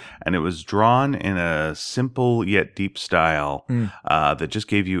jokes. Yeah. And it was drawn in a simple yet deep style that just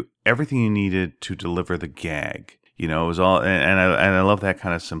gave you everything you needed to deliver the gag. It was all, and I love that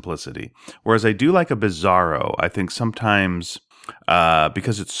kind of simplicity. Whereas I do like a Bizarro. I think sometimes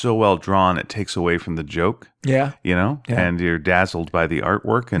because it's so well drawn, it takes away from the joke. Yeah. And you're dazzled by the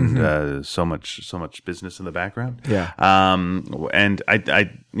artwork and so much business in the background. Yeah. And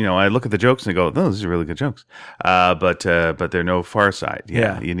I look at the jokes and I go, oh, those are really good jokes. But they're no Far Side.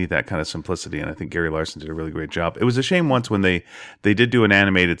 Yeah. You need that kind of simplicity. And I think Gary Larson did a really great job. It was a shame once when they did do an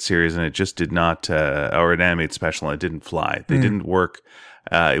animated series and it just did not, or an animated special and it didn't fly. They didn't work.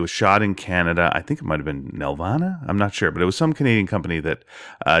 It was shot in Canada. I think it might have been Nelvana. I'm not sure, but it was some Canadian company that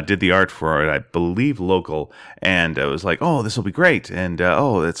did the art for it. I believe local, and it was like, oh, this will be great, and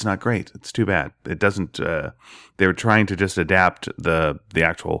oh, it's not great. It's too bad. It doesn't. They were trying to just adapt the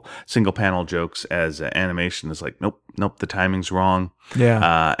actual single panel jokes as animation. It's like, nope, the timing's wrong.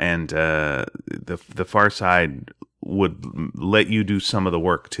 Yeah. And the Far Side would let you do some of the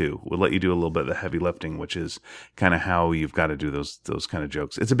work too. Would let you do a little bit of the heavy lifting, which is kind of how you've got to do those kind of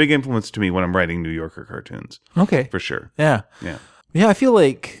jokes. It's a big influence to me when I'm writing New Yorker cartoons. Okay. For sure. Yeah. Yeah. Yeah, I feel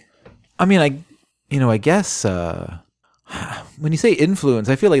like, I guess when you say influence,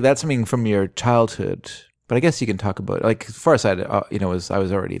 I feel like that's something from your childhood. But I guess you can talk about like Far Side. I was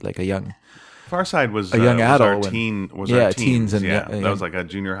already like a young. Far Side was a young adult. Our teens, and that was like a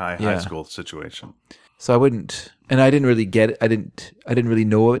junior high school situation. So I didn't really get it. I didn't really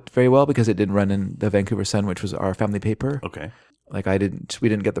know it very well because it didn't run in the Vancouver Sun, which was our family paper. Okay. Like we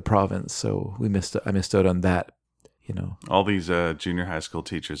didn't get the province, so I missed out on that. All these junior high school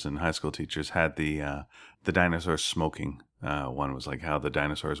teachers and high school teachers had the dinosaurs smoking. One was like how the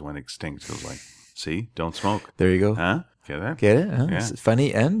dinosaurs went extinct. It was like, see, don't smoke. There you go. Huh? Get that? Get it? Huh? Yeah. It's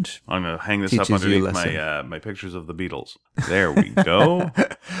funny and I'm gonna hang this up underneath my pictures of the Beatles. There we go.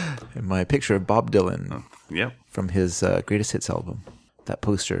 And my picture of Bob Dylan. Yep. From his greatest hits album. That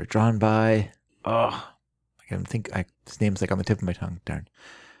poster drawn by. I can think. His name's like on the tip of my tongue. Darn.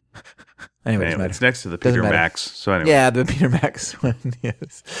 Anyway, it's next to the Peter Max. So anyway. Yeah, the Peter Max one.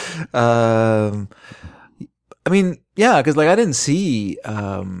 Yes. Because I didn't see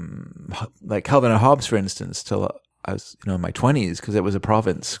like Calvin and Hobbes, for instance, till I was in my 20s, because it was a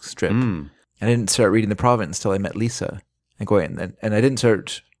Province strip. I didn't start reading the Province till I met Lisa and going, and I didn't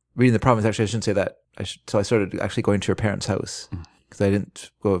start reading the Province. Actually, I shouldn't say that. Till I started actually going to her parents' house, because I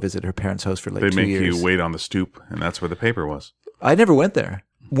didn't go visit her parents' house for like 2 years. They'd make you wait on the stoop, and that's where the paper was. I never went there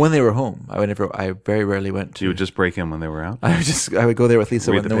when they were home. I very rarely went to. You would just break in when they were out? I would go there with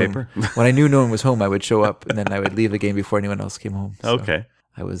Lisa when when I knew no one was home. I would show up, and then I would leave again before anyone else came home. So okay.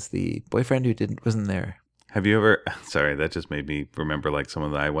 I was the boyfriend who wasn't there. Have you ever? Sorry, that just made me remember like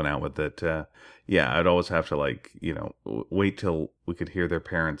someone that I went out with. That I'd always have to wait till we could hear their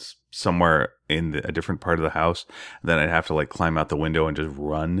parents somewhere in a different part of the house. Then I'd have to climb out the window and just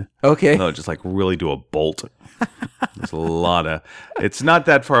run. Okay. No, just really do a bolt. There's a lot of. It's not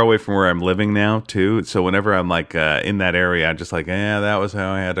that far away from where I'm living now, too. So whenever I'm in that area, I'm just that was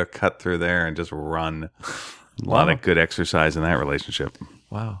how I had to cut through there and just run. A lot of good exercise in that relationship.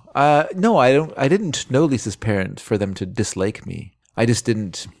 Wow. No, I didn't know Lisa's parents for them to dislike me. I just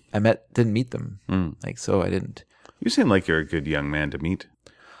didn't meet them. So I didn't. You seem like you're a good young man to meet.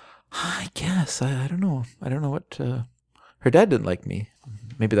 I guess. I don't know. I don't know what. Her dad didn't like me.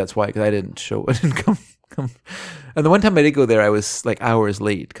 Maybe that's why, because I didn't come. And the one time I did go there, I was hours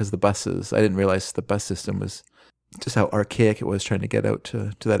late because the buses. I didn't realize the bus system was just how archaic it was trying to get out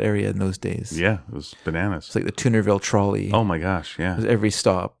to that area in those days. Yeah, it was bananas. It's like the Toonerville trolley. Oh my gosh, yeah. Every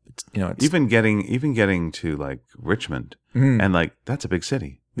stop, it's Even getting to like Richmond, and like that's a big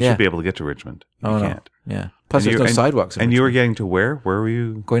city. You Yeah. should be able to get to Richmond. You can't. No. Yeah. Plus, And there's you- no sidewalks. And you were getting to where? Where were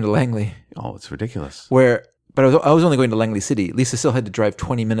you? going to Langley, Oh, it's ridiculous. but I was only going to Langley City. Lisa still had to drive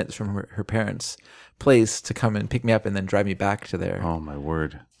 20 minutes from her parents' place to come and pick me up and then drive me back to there. Oh my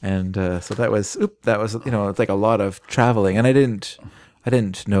word. And so that was it's like a lot of traveling, and I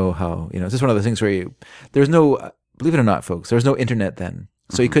didn't know how, it's just one of those things where there's no, believe it or not, folks, there was no internet then,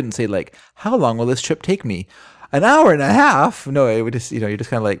 so you couldn't say like, how long will this trip take me? An hour and a half? No, it would just, you're just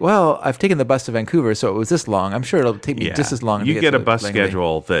kind of like, well, I've taken the bus to Vancouver, so it was this long. I'm sure it'll take me just as long. You to get to a bus Langley.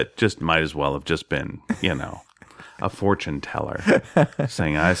 schedule that just might as well have just been, a fortune teller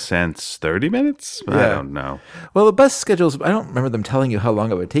saying I sense 30 minutes. I Yeah. don't know. Well, the bus schedules, I don't remember them telling you how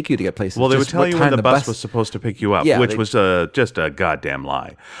long it would take you to get places. Well, they would just tell what you when time the bus was supposed to pick you up, Yeah, which they- was just a goddamn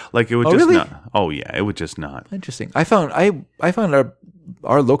lie. Like it would Oh, just really? not. Oh yeah, it would just not. Interesting. I found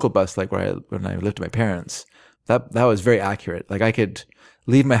our local bus, like when I lived with my parents, that was very accurate. Like I could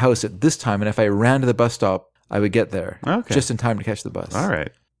leave my house at this time, and if I ran to the bus stop, I would get there Okay. just in time to catch the bus. All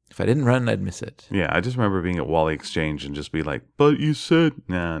right. If I didn't run, I'd miss it. Yeah, I just remember being at Wally Exchange and just be like, "But you said,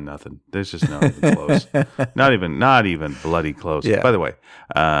 nah, nothing. There's just not even close. not even bloody close." Yeah. By the way,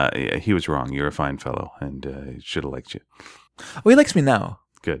 yeah, he was wrong. You're a fine fellow, and he should have liked you. Oh, he likes me now.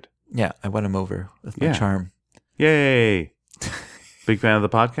 Good. Yeah, I won him over with my Yeah. charm. Yay! Big fan of the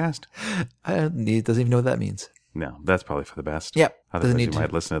podcast. He doesn't even know what that means. No, that's probably for the best. Yep. Otherwise, Doesn't you need to.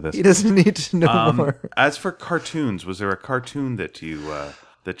 might listen to this. He doesn't need to know more. As for cartoons, was there a cartoon that you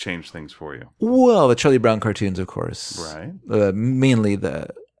that changed things for you? Well, the Charlie Brown cartoons, of course. Right. Mainly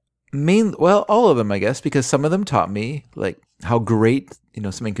well, all of them, I guess, because some of them taught me like how great,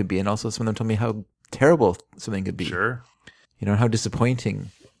 something could be. And also some of them taught me how terrible something could be. Sure. How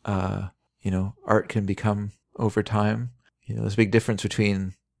disappointing, art can become over time. There's a big difference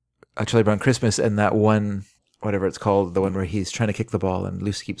between a Charlie Brown Christmas and that one, whatever it's called, the one where he's trying to kick the ball and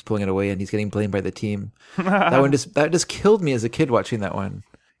Lucy keeps pulling it away and he's getting blamed by the team. that just killed me as a kid watching that one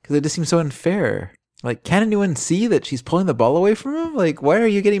because it just seems so unfair. Like, can't anyone see that she's pulling the ball away from him? Like, why are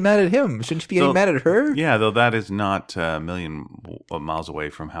you getting mad at him? Shouldn't you be getting mad at her? Yeah, though that is not a million miles away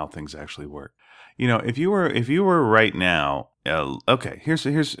from how things actually work. If you were right now, okay, here's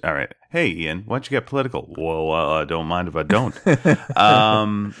all right. Hey, Ian, why don't you get political? Well, I don't mind if I don't.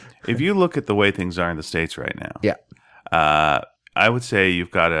 If you look at the way things are in the States right now, Yeah. I would say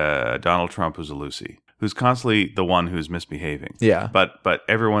you've got a Donald Trump who's a Lucy, who's constantly the one who's misbehaving. Yeah. But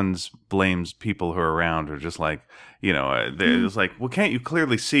everyone's blames people who are around are just like, they're just like, well, can't you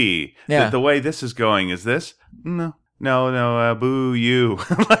clearly see Yeah. that the way this is going is this? No, boo you.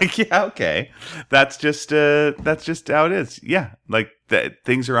 Like, yeah, okay. That's just how it is. Yeah. Like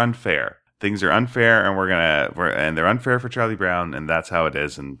things are unfair. Things are unfair and they're unfair for Charlie Brown, and that's how it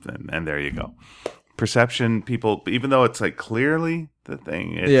is. And there you go. Perception, people, even though it's like clearly the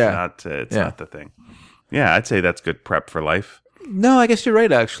thing, it's not the thing. Yeah, I'd say that's good prep for life. No, I guess you're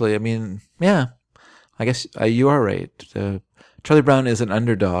right, actually. I mean, yeah, I guess you are right. Charlie Brown is an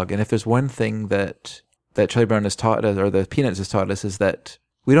underdog. And if there's one thing that Charlie Brown has taught us, or the Peanuts has taught us, is that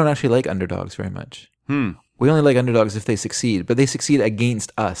we don't actually like underdogs very much. We only like underdogs if they succeed, but they succeed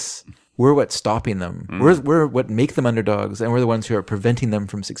against us. We're what's stopping them. We're what make them underdogs, and we're the ones who are preventing them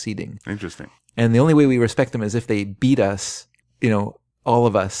from succeeding. Interesting. And the only way we respect them is if they beat us, all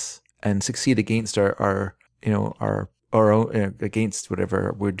of us, and succeed against our own, against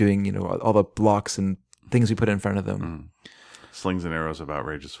whatever we're doing, all the blocks and things we put in front of them. Slings and arrows of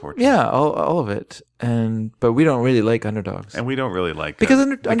outrageous fortune. Yeah, all of it. But we don't really like underdogs. And we don't really like Because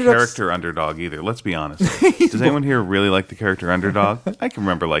the underdogs- character underdog either. Let's be honest. Does anyone here really like the character underdog? I can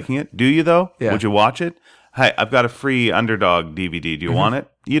remember liking it. Do you, though? Yeah. Would you watch it? Hey, I've got a free underdog DVD. Do you want it?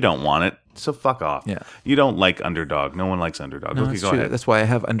 You don't want it. So fuck off. Yeah. You don't like underdog. No one likes underdog. No, Okay, that's go true. ahead. That's why I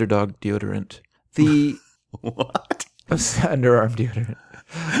have underdog deodorant. The What? underarm deodorant.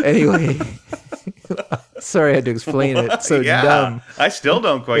 Anyway, sorry I had to explain it. It's so yeah. dumb. I still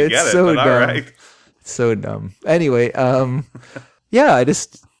don't quite It's get it, so but all dumb. right. It's so dumb. Anyway, yeah, I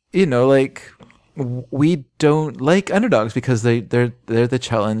just like we don't like underdogs because they're the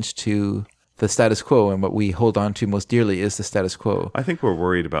challenge to the status quo, and what we hold on to most dearly is the status quo. I think we're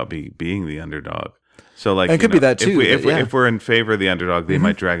worried about being the underdog. So, like, And it could be that too, If, but yeah. if we're in favor of the underdog, they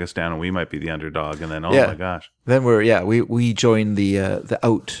might drag us down, and we might be the underdog. And then, oh Yeah. my gosh, Then we join the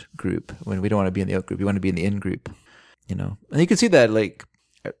out group when we don't want to be in the out group. We want to be in the in group, And you can see that, like,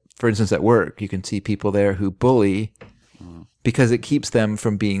 for instance, at work, you can see people there who bully because it keeps them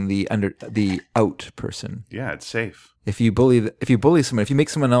from being the out person. Yeah, it's safe. If you bully someone, if you make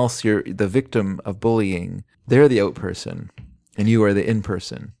someone else the victim of bullying, they're the out person, and you are the in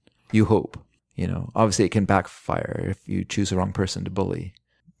person. You hope, Obviously, it can backfire if you choose the wrong person to bully.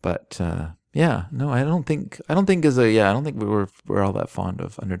 But I don't think we're all that fond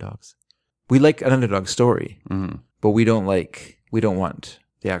of underdogs. We like an underdog story, but we don't want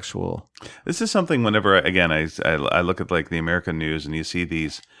the actual. This is something whenever, again, I look at like the American news and you see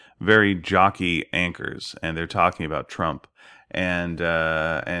these very jockey anchors and they're talking about Trump. And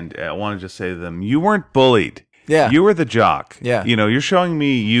I want to just say to them, you weren't bullied. Yeah. You were the jock. Yeah. You're showing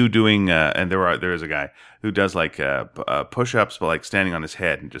me you doing, and there is a guy who does like push-ups, but like standing on his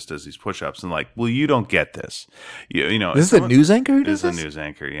head and just does these push-ups and like, well, you don't get this. This is a news anchor who does this? This is a news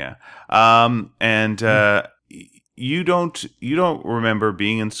anchor, yeah. You don't remember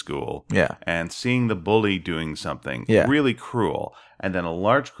being in school and seeing the bully doing something really cruel, and then a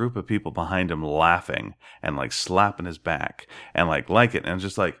large group of people behind him laughing and like slapping his back and like it, and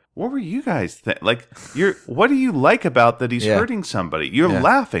just like, what were you guys what do you like about that he's hurting somebody? You're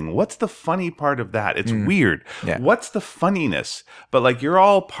laughing. What's the funny part of that? It's weird. Yeah. What's the funniness? But like, you're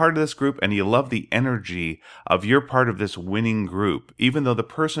all part of this group and you love the energy of you're part of this winning group, even though the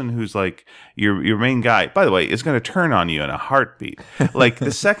person who's like your main guy, by the way, is going to turn on you in a heartbeat. Like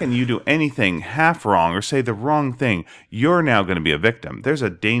the second you do anything half wrong or say the wrong thing, you're now going to be a victim. There's a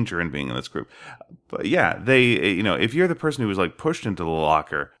danger in being in this group. But yeah, if you're the person who was like pushed into the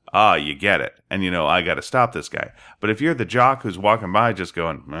locker, you get it. And, I got to stop this guy. But if you're the jock who's walking by just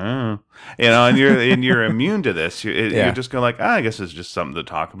going, and you're immune to this, you're just going like, I guess it's just something to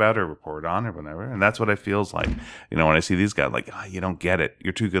talk about or report on or whatever. And that's what it feels like, when I see these guys like, you don't get it.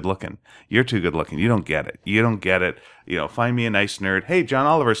 You're too good looking. You're too good looking. You don't get it. You don't get it. Find me a nice nerd. Hey, John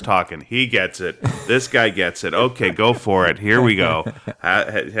Oliver's talking. He gets it. This guy gets it. Okay, go for it. Here we go.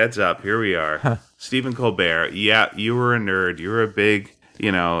 Heads up. Here we are. Stephen Colbert. Yeah, you were a nerd. You were a big,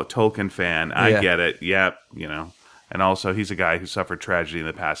 Tolkien fan. I get it. Yep. And also he's a guy who suffered tragedy in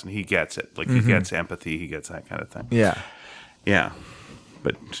the past and he gets it. Like he gets empathy. He gets that kind of thing. Yeah. Yeah.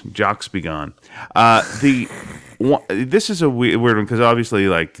 But jocks be gone. This is a weird one because obviously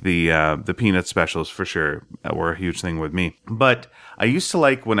like the Peanuts specials for sure were a huge thing with me. But I used to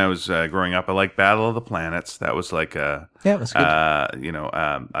like when I was growing up, I liked Battle of the Planets. That was like that's good. And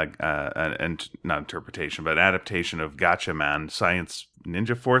not interpretation, but adaptation of Gatchaman, Science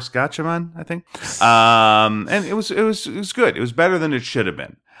Ninja Force Gatchaman, I think. And it was good. It was better than it should have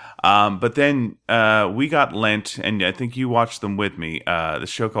been. But then we got lent, and I think you watched them with me, the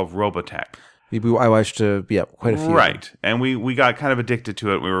show called Robotech. I watched quite a few. Right. And we got kind of addicted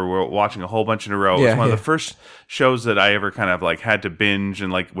to it. We were watching a whole bunch in a row. It was one of the first shows that I ever kind of like had to binge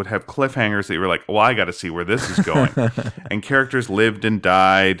and like would have cliffhangers that you were like, well, I got to see where this is going. And characters lived and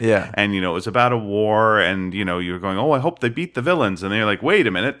died. Yeah. And, it was about a war and, you were going, oh, I hope they beat the villains. And then you're like, wait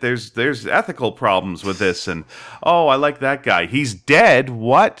a minute, there's ethical problems with this. And, oh, I like that guy. He's dead.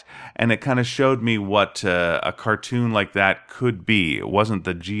 What? And it kind of showed me what a cartoon like that could be. It wasn't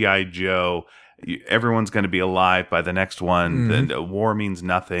the G.I. Joe. Everyone's going to be alive by the next one. The war means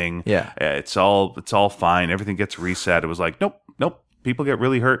nothing. Yeah, it's all fine. Everything gets reset. It was like, nope. People get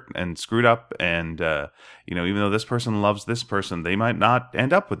really hurt and screwed up, and even though this person loves this person, they might not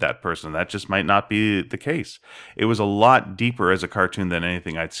end up with that person. That just might not be the case. It was a lot deeper as a cartoon than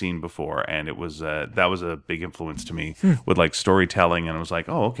anything I'd seen before, and it was that was a big influence to me with like storytelling. And I was like,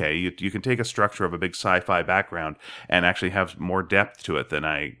 oh, okay, you can take a structure of a big sci-fi background and actually have more depth to it than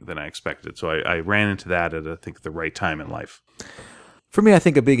I expected. So I ran into that at I think the right time in life. For me, I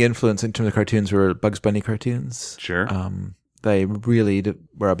think a big influence in terms of cartoons were Bugs Bunny cartoons. Sure. They really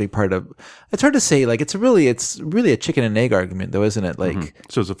were a big part of. It's hard to say. Like it's really a chicken and egg argument, though, isn't it? Like,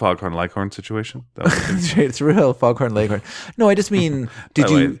 so it's a Foghorn Leghorn situation. It's a real Foghorn Leghorn. No, I just mean,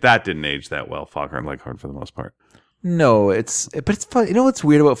 that didn't age that well? Foghorn Leghorn for the most part. No, but it's fun. You know what's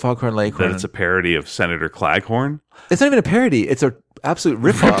weird about Foghorn Leghorn? That it's a parody of Senator Claghorn. It's not even a parody. It's a absolute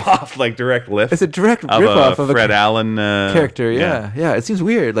rip-off. Like direct lift. It's a direct rip-off of a Fred Allen character. Yeah. It seems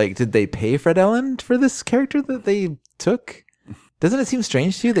weird. Like, did they pay Fred Allen for this character that they took? Doesn't it seem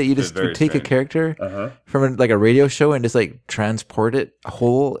strange to you that you just would take a character from a radio show and just like transport it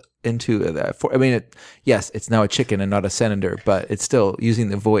whole into that? I mean, yes, it's now a chicken and not a senator, but it's still using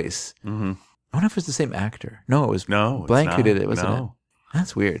the voice. Mm-hmm. I wonder if it was the same actor. No, it was Blank who did it, wasn't it?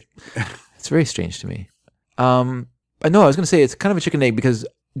 That's weird. It's very strange to me. I know I was going to say it's kind of a chicken egg because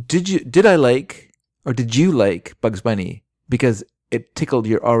did you like Bugs Bunny because it tickled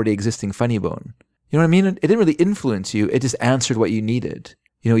your already existing funny bone? You know what I mean? It didn't really influence you. It just answered what you needed.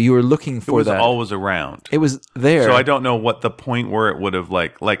 you were looking It for was that. always around. It was there. So I don't know what the point where it would have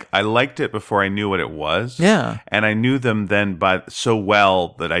like I liked it before I knew what it was. Yeah. And I knew them then by so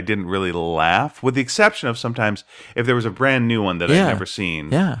well that I didn't really laugh, with the exception of sometimes if there was a brand new one that I'd never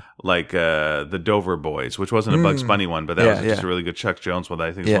seen. Yeah. Like the Dover Boys, which wasn't a Bugs Bunny one, but that was just a really good Chuck Jones one that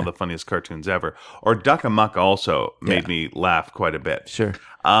I think is one of the funniest cartoons ever. Or Duck Amuck also made me laugh quite a bit. Sure.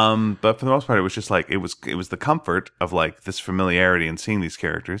 But for the most part, it was just like it was the comfort of like this familiarity and seeing these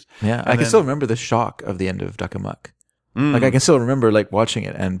characters. Yeah, I can still remember the shock of the end of Duck Amuck. Like I can still remember like watching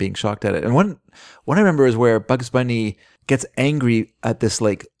it and being shocked at it. And one I remember is where Bugs Bunny gets angry at this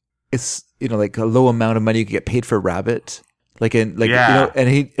like it's like a low amount of money you could get paid for a rabbit. And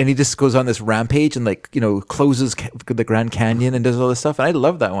he just goes on this rampage and closes the Grand Canyon and does all this stuff. And I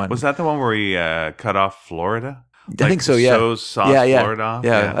love that one. Was that the one where he cut off Florida? I think so, yeah. So Florida off?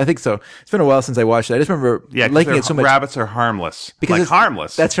 Yeah, I think so. It's been a while since I watched it. I just remember liking it so much. Rabbits are harmless. Because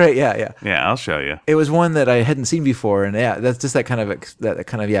harmless. That's right, yeah. Yeah, I'll show you. It was one that I hadn't seen before. And that's just that kind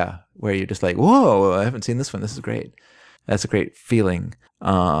of, where you're just like, whoa, I haven't seen this one. This is great. That's a great feeling.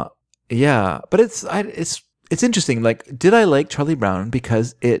 But it's interesting. Like, did I like Charlie Brown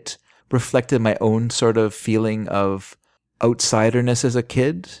because it reflected my own sort of feeling of outsiderness as a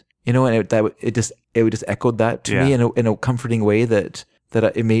kid? And it just echoed that to me in a comforting way that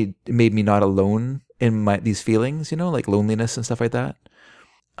it made me not alone in these feelings, like loneliness and stuff like that.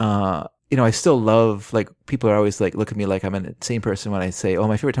 I still love, like, people are always like look at me like I'm an insane person when I say, oh,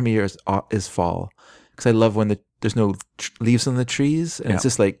 my favorite time of year is fall, because I love when there's no leaves on the trees and it's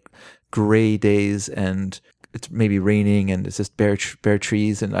just like gray days and it's maybe raining and it's just bare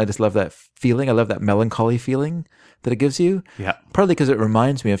trees, and I just love that feeling. I love that melancholy feeling that it gives you. Yeah. Partly because it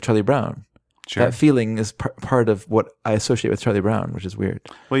reminds me of Charlie Brown. Sure. That feeling is part of what I associate with Charlie Brown, which is weird.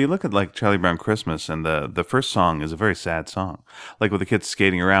 Well, you look at like Charlie Brown Christmas, and the first song is a very sad song. Like with the kids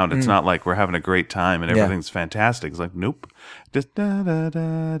skating around, it's not like we're having a great time and everything's fantastic. It's like, nope, just da da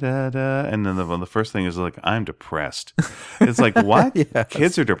da da da, and then the first thing is like, I'm depressed. It's like, what?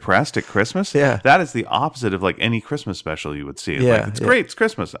 Kids are depressed at Christmas? Yeah, that is the opposite of like any Christmas special you would see. It's like, it's great, it's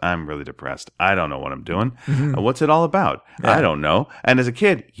Christmas. I'm really depressed. I don't know what I'm doing. What's it all about? I don't know. And as a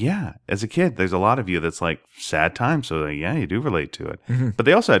kid, there's a lot of you that's like sad times, so you do relate to it. But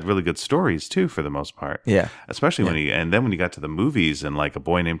they also had really good stories too, for the most part. Yeah, especially when you got to the movies and like A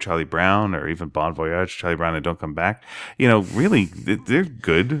Boy Named Charlie Brown, or even Bon Voyage, Charlie Brown and Don't Come Back. Really, they're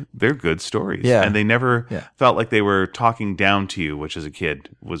good. They're good stories. Yeah, and they never felt like they were talking down to you, which as a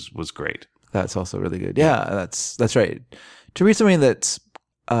kid was great. That's also really good. Yeah, that's right. To read something that's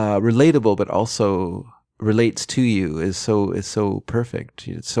relatable but also relates to you is so perfect.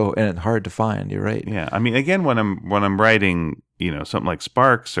 It's and hard to find. You're right. Yeah, I mean, again, when I'm writing, something like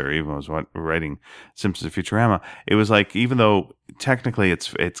Sparks, or even was writing Simpsons of Futurama, it was like, even though technically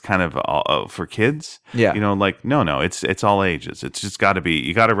it's kind of all, for kids, like no, it's all ages. It's just got to be,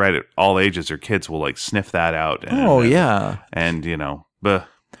 you got to write it all ages, or kids will like sniff that out. And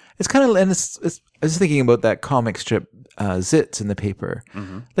it's kind of, and it's I was thinking about that comic strip Zits in the paper.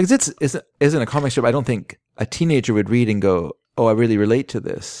 Like Zits isn't a comic strip I don't think a teenager would read and go, oh, I really relate to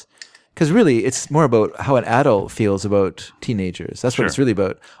this. Because really, it's more about how an adult feels about teenagers. That's what it's really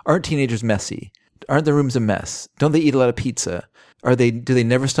about. Aren't teenagers messy? Aren't their rooms a mess? Don't they eat a lot of pizza? Do they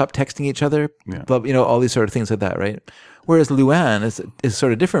never stop texting each other? Yeah. But, all these sort of things like that, right? Whereas Luann is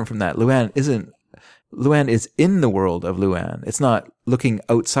sort of different from that. Luann is in the world of Luann. It's not looking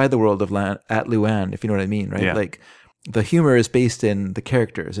outside the world of at Luann, if you know what I mean, right? Yeah. Like, the humor is based in the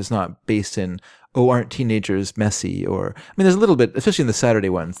characters. It's not based in, oh, aren't teenagers messy? Or, I mean, there's a little bit, especially in the Saturday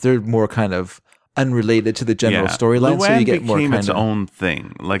ones, they're more kind of unrelated to the general storyline. Luann so you get more became kind its of own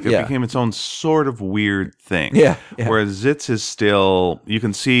thing. Like, it became its own sort of weird thing. Yeah. Whereas Zits is still, you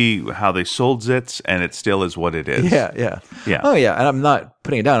can see how they sold Zits, and it still is what it is. Yeah. Oh, yeah. And I'm not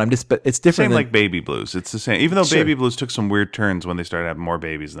putting it down. But it's different. Same like Baby Blues. It's the same. Even though Baby Blues took some weird turns when they started having more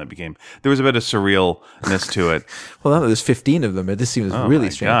babies, and there was a bit of surrealness to it. Well, now there's 15 of them. It just seems really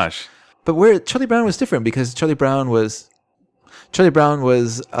strange. Gosh. But where Charlie Brown was different, because Charlie Brown was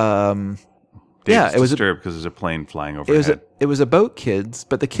David's disturbed because there's a plane flying overhead. It was about kids,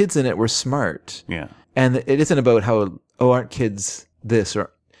 but the kids in it were smart. Yeah. And it isn't about how, aren't kids this,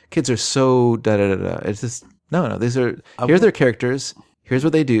 or kids are so da da da da. It's just no. These are here are their characters. Here's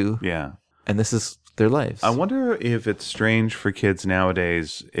what they do. Yeah. And this is their lives. I wonder if it's strange for kids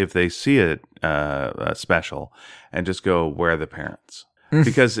nowadays if they see a special and just go, "Where are the parents?"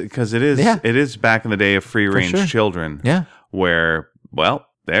 Because it is back in the day of free range children. Yeah. Where, well,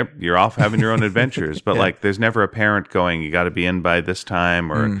 there you're off having your own adventures. But like, there's never a parent going, you got to be in by this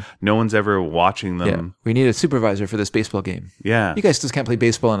time, or no one's ever watching them. Yeah. We need a supervisor for this baseball game. Yeah. You guys just can't play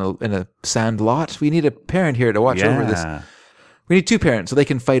baseball in a sand lot. We need a parent here to watch over this. We need two parents so they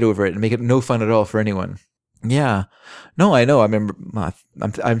can fight over it and make it no fun at all for anyone. Yeah. No, I know. I remember,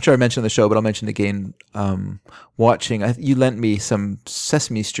 I'm sure I mentioned the show, but I'll mention it again. Watching, you lent me some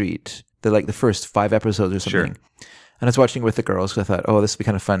Sesame Street, the first 5 episodes or something. Sure. And I was watching with the girls because I thought, oh, this would be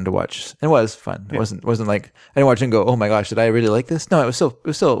kind of fun to watch. And it was fun. It wasn't like, I didn't watch it and go, oh my gosh, did I really like this? No, it was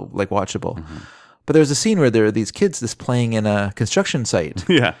still like watchable. Mm-hmm. But there was a scene where there are these kids just playing in a construction site.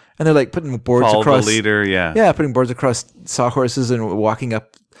 Yeah. And they're like putting boards Follow across. the leader, yeah. Yeah, putting boards across sawhorses and walking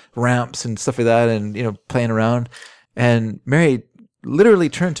up ramps and stuff like that and, playing around. And Mary literally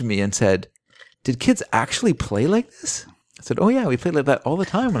turned to me and said, did kids actually play like this? I said, oh yeah, we played like that all the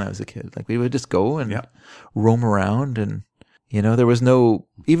time when I was a kid. Like we would just go and roam around and, there was no,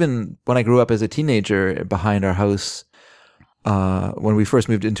 even when I grew up as a teenager behind our house, when we first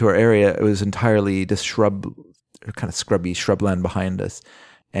moved into our area, it was entirely just kind of scrubby shrubland behind us.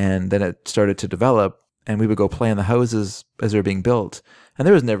 And then it started to develop and we would go play in the houses as they were being built. And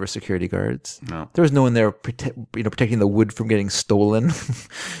there was never security guards. No. There was no one there, protecting the wood from getting stolen,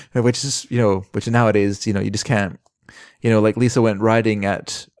 which is, which nowadays, you just can't. Like Lisa went riding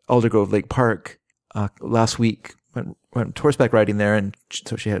at Aldergrove Lake Park last week. Went horseback riding there, and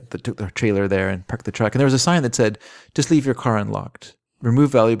so she took the trailer there and parked the truck. And there was a sign that said, "Just leave your car unlocked.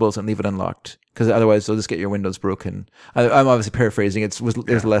 Remove valuables and leave it unlocked, because otherwise they'll just get your windows broken." I'm obviously paraphrasing. It was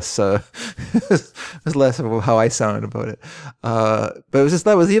less it was less of how I sound about it. But it was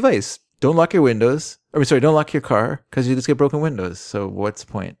that was the advice: don't lock your windows. Don't lock your car because you just get broken windows. So what's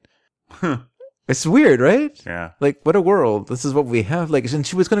the point? It's weird, right? Yeah. Like, what a world. This is what we have. Like, and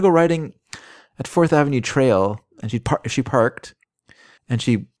she was going to go riding at 4th Avenue Trail, and she parked, and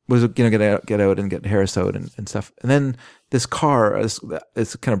she was going to get out and get Harris out and stuff. And then this kind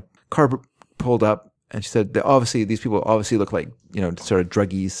of car pulled up, and she said that these people obviously look like, sort of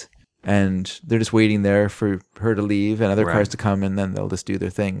druggies, and they're just waiting there for her to leave and other cars to come, and then they'll just do their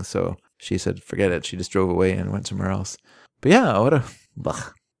thing. So she said, forget it. She just drove away and went somewhere else. But yeah, what a...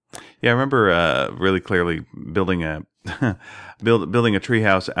 Yeah, I remember really clearly building a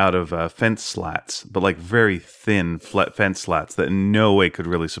treehouse out of fence slats, but like very thin fence slats that in no way could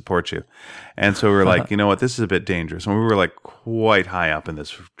really support you. And so we were like, you know what, this is a bit dangerous. And we were like quite high up in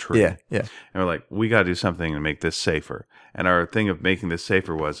this tree. Yeah. And we're like, we got to do something to make this safer. And our thing of making this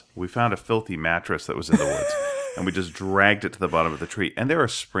safer was we found a filthy mattress that was in the woods. And we just dragged it to the bottom of the tree. And there are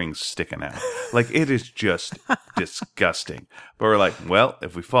springs sticking out. Like, it is just disgusting. But we're like, well,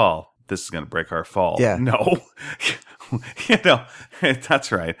 if we fall, this is going to break our fall. Yeah. No.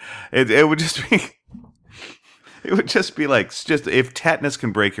 That's right. It would just be... It would just be like, if tetanus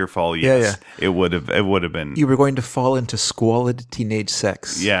can break your fall, yes, it would have been. You were going to fall into squalid teenage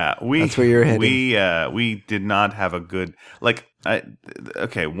sex. Yeah, that's where you're heading. We did not have a good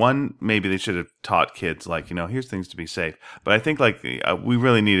one, maybe they should have taught kids here's things to be safe. But I think we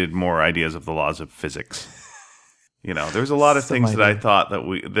really needed more ideas of the laws of physics. There's a lot of things that I thought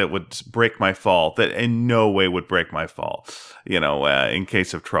that would break my fall that in no way would break my fall. In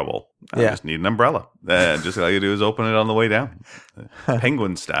case of trouble, I just need an umbrella. Just all you do is open it on the way down,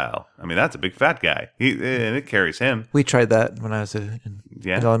 penguin style. I mean, that's a big fat guy. And it carries him. We tried that when I was in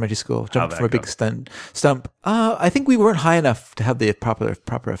elementary school. Jumped from a big stump. I think we weren't high enough to have the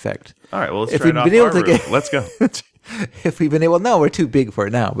proper effect. All right, well, let's try it off our roof. Let's go. If we've been able, no, we're too big for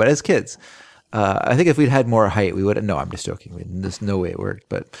it now. But as kids. I think if we'd had more height, we would have... No, I'm just joking. There's no way it worked.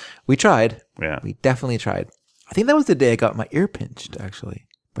 But we tried. Yeah. We definitely tried. I think that was the day I got my ear pinched, actually,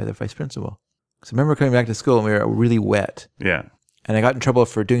 by the vice principal. Because I remember coming back to school and we were really wet. Yeah. And I got in trouble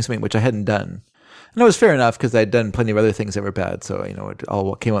for doing something which I hadn't done. And it was fair enough because I'd done plenty of other things that were bad. So, it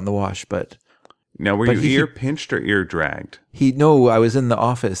all came out in the wash. But... Now, were you ear pinched or ear dragged? No, I was in the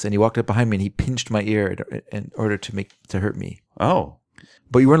office and he walked up behind me and he pinched my ear in order to hurt me. Oh.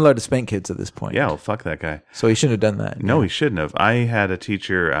 But you weren't allowed to spank kids at this point. Yeah, well, fuck that guy. So he shouldn't have done that. No, he shouldn't have. I had a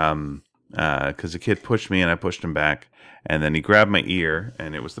teacher, because a kid pushed me and I pushed him back. And then he grabbed my ear,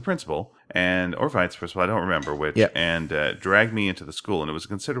 and it was the principal, or vice principal, I don't remember which, and dragged me into the school. And it was a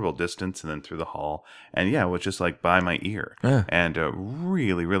considerable distance, and then through the hall. And yeah, it was just like by my ear. And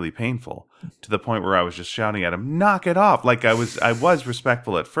really, really painful, to the point where I was just shouting at him, knock it off. Like I was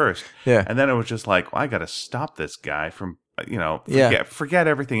respectful at first. Yeah. And then it was just like, well, I got to stop this guy from... forget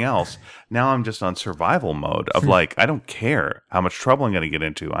everything else. Now I'm just on survival mode of I don't care how much trouble I'm going to get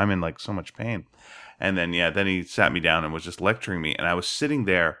into. I'm in so much pain. And then he sat me down and was just lecturing me. And I was sitting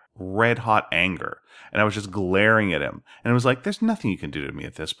there red hot anger. And I was just glaring at him. And it was like, there's nothing you can do to me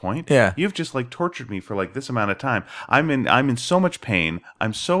at this point. Yeah. You've just like tortured me for like this amount of time. I'm in so much pain.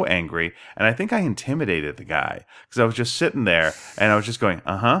 I'm so angry. And I think I intimidated the guy because I was just sitting there and I was just going,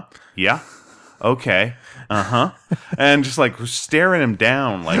 yeah, okay, and just like staring him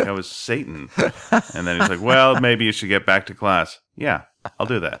down like I was Satan. And then he's like, well, maybe you should get back to class. Yeah, I'll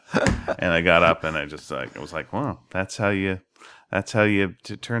do that. And I got up and I just like, I was like, well, that's how you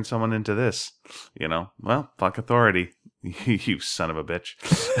turn someone into this, well, fuck authority, you son of a bitch.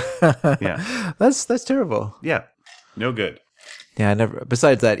 Yeah. That's terrible. Yeah. No good. Yeah, I never.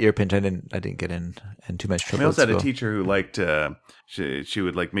 Besides that ear pinch, I didn't get in too much trouble. I also at had a school. teacher who liked she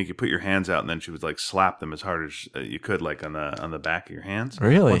would like make you put your hands out and then she would like slap them as hard as you could like on the back of your hands.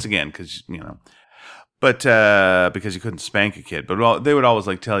 Really? Once again, because but because you couldn't spank a kid, but they would always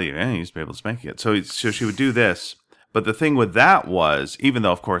like tell you, you used to be able to spank a kid. So she would do this. But the thing with that was, even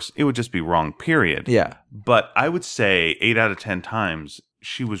though, of course, it would just be wrong, period. Yeah. But I would say 8 out of 10 times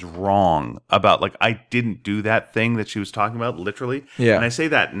she was wrong about, like, I didn't do that thing that she was talking about, literally. Yeah. And I say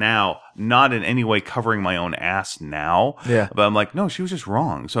that now, not in any way covering my own ass now. Yeah. But I'm like, no, she was just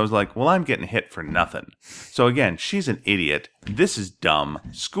wrong. So I was like, well, I'm getting hit for nothing. So again, she's an idiot. This is dumb.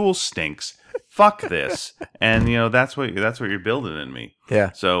 School stinks. Fuck this. And, that's what you're building in me.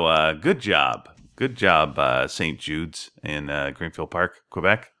 Yeah. So good job. Good job, St. Jude's in Greenfield Park,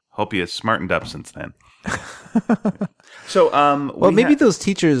 Quebec. Hope you smartened up since then. So, well, maybe those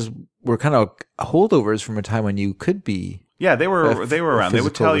teachers were kind of holdovers from a time when you could be. Yeah, they were around. They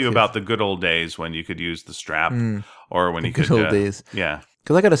would tell you kids. about the good old days when you could use the strap, or when you Good could. old days. Yeah,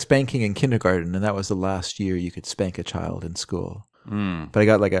 Because I got a spanking in kindergarten, and that was the last year you could spank a child in school. But I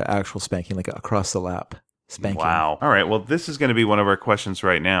got like an actual spanking, like across the lap spanking. Wow. All right. Well, this is going to be one of our questions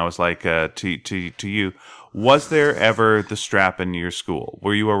right now. Is like to you. Was there ever the strap in your school?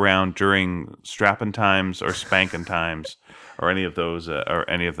 Were you around during strapping times or spanking times, or any of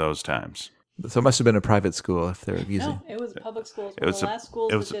those times? So it must have been a private school if they're using. No, it was public schools. One of the last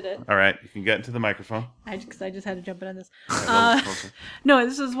schools that did it. All right, you can get into the microphone. Because I just had to jump in on this. Closer. No,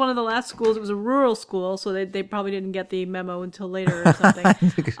 this is one of the last schools. It was a rural school, so they probably didn't get the memo until later or something.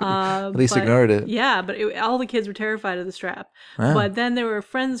 At least ignored it. Yeah, but all the kids were terrified of the strap. Wow. But then there were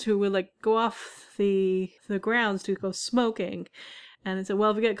friends who would like go off the grounds to go smoking. And they said, well,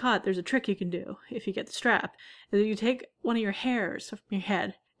 if you get caught, there's a trick you can do if you get the strap. Is that you take one of your hairs from your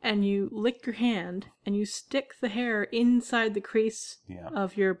head and you lick your hand and you stick the hair inside the crease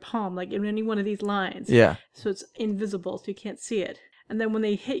of your palm, like in any one of these lines. Yeah. So it's invisible, so you can't see it. And then when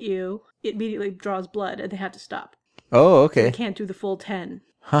they hit you, it immediately draws blood and they have to stop. Oh, You okay. can't do the full 10.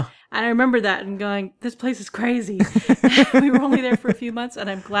 Huh. And I remember that and going, this place is crazy. We were only there for a few months and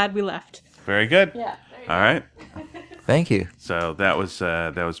I'm glad we left. Very good. Yeah. All right. Thank you. So that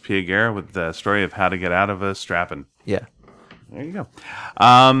was Pia Guerra with the story of how to get out of a strapping. Yeah. There you go.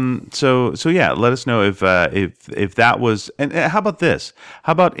 So yeah, let us know if that was. And how about this?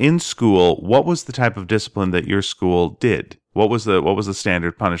 How about in school? What was the type of discipline that your school did? What was the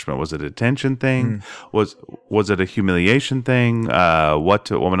standard punishment? Was it a detention thing? Was it a humiliation thing?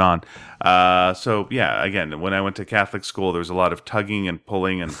 What went on? So yeah, again, when I went to Catholic school, there was a lot of tugging and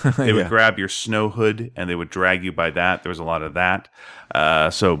pulling, and they would grab your snow hood and they would drag you by that. There was a lot of that.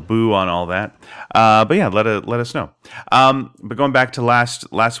 So boo on all that. But yeah, let us know. But going back to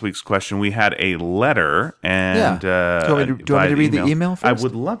last week's question, we had a letter, and Do you want me to read the email first? I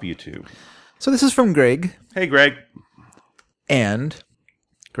would love you to. So this is from Greg. Hey, Greg. And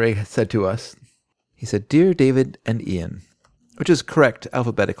Greg said to us, he said, Dear David and Ian, which is correct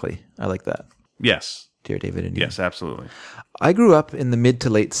alphabetically. I like that. Yes. Dear David and Ian. Yes, absolutely. I grew up in the mid to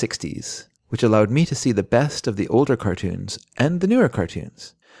late 60s, which allowed me to see the best of the older cartoons and the newer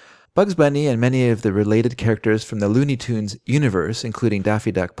cartoons. Bugs Bunny and many of the related characters from the Looney Tunes universe, including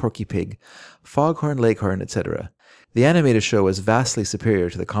Daffy Duck, Porky Pig, Foghorn Leghorn, etc. The animated show was vastly superior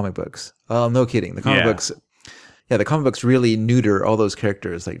to the comic books. Well, no kidding. The comic books... Yeah, the comic books really neuter all those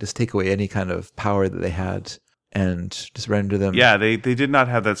characters, like just take away any kind of power that they had and just render them. Yeah, they did not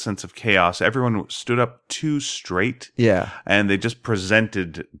have that sense of chaos. Everyone stood up too straight. Yeah. And they just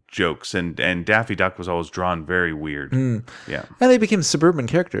presented jokes, and Daffy Duck was always drawn very weird. Yeah. And they became suburban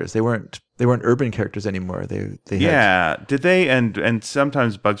characters. They weren't urban characters anymore. They had, Did they? And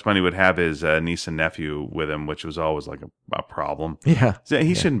sometimes Bugs Bunny would have his niece and nephew with him, which was always like a problem. Yeah. So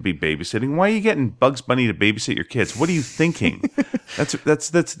he shouldn't be babysitting. Why are you getting Bugs Bunny to babysit your kids? What are you thinking?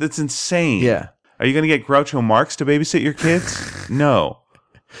 That's insane. Yeah. Are you going to get Groucho Marx to babysit your kids? No.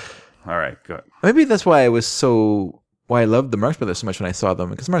 All right, good. Maybe that's why I loved the Marx Brothers so much when I saw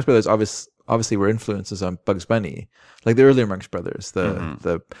them, because Marx Brothers obviously were influences on Bugs Bunny, like the earlier Marx Brothers,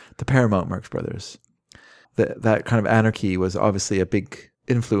 the Paramount Marx Brothers. That kind of anarchy was obviously a big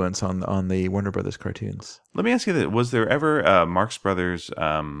influence on the Warner Brothers cartoons. Let me ask you this: was there ever Marx Brothers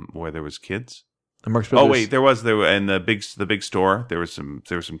where there was kids? The Marx Brothers. Oh wait, there in the big store. There was some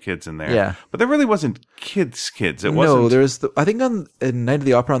kids in there. Yeah, but there really wasn't kids. It wasn't. No, there's I think in Night of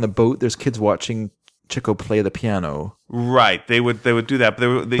the Opera on the boat, there's kids watching Chico play the piano. Right, they would do that,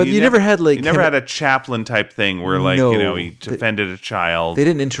 but you never had like you never had a Chaplin type thing where like he defended a child. They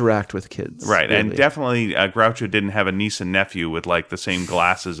didn't interact with kids, right? Really. And definitely Groucho didn't have a niece and nephew with like the same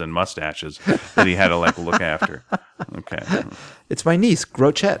glasses and mustaches that he had to like look after. Okay, it's my niece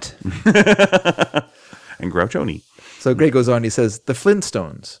Grouchette and Grouchoni. So Gray goes on. He says the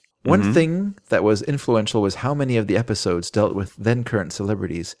Flintstones. One thing that was influential was how many of the episodes dealt with then current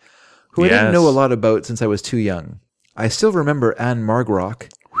celebrities who I didn't know a lot about since I was too young. I still remember Anne Margrock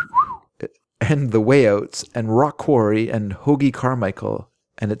and The Wayouts and Rock Quarry and Hoagie Carmichael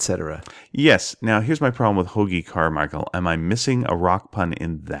and etc. Yes. Now, here's my problem with Hoagie Carmichael. Am I missing a rock pun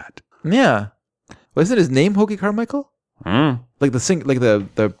in that? Yeah. Wasn't his name Hoagie Carmichael? Like the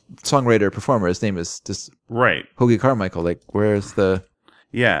songwriter performer, his name is just right. Hoagie Carmichael. Like, where's the...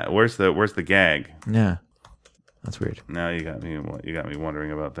 Yeah, where's the gag? Yeah. That's weird. Now you got me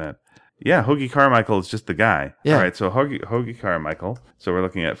wondering about that. Yeah, Hoagie Carmichael is just the guy. Yeah. All right, so Hoagie Carmichael. So we're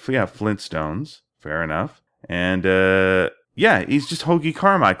looking at Flintstones. Fair enough. And he's just Hoagie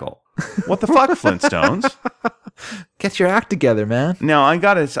Carmichael. What the fuck, Flintstones? Get your act together, man. Now I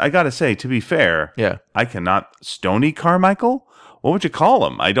gotta say, to be fair, I cannot Stony Carmichael. What would you call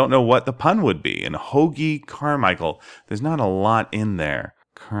him? I don't know what the pun would be. And Hoagie Carmichael. There's not a lot in there.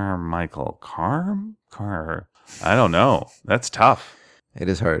 Carmichael. I don't know. That's tough. It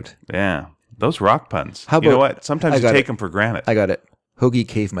is hard. Yeah. Those rock puns. How about, you know what? Sometimes you take them for granted. I got it. Hoagie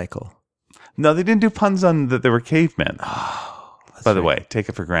Cave Michael. No, they didn't do puns on that they were cavemen. By the way, take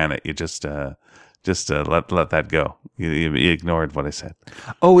it for granted. You just let that go. You ignored what I said.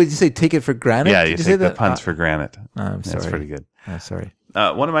 Oh, did you say take it for granted? Yeah, you take the puns for granted. I'm sorry. That's pretty good. I'm sorry.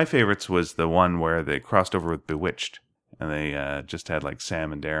 One of my favorites was the one where they crossed over with Bewitched. And they just had like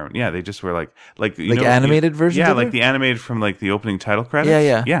Sam and Darren. Yeah, they just were like animated versions. Yeah, of like it? the animated from like the opening title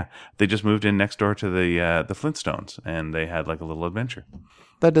credits. Yeah. They just moved in next door to the Flintstones, and they had like a little adventure.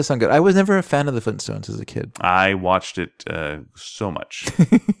 That does sound good. I was never a fan of the Flintstones as a kid. I watched it so much.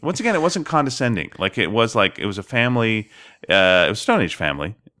 Once again, it wasn't condescending. Like it was a family. It was Stone Age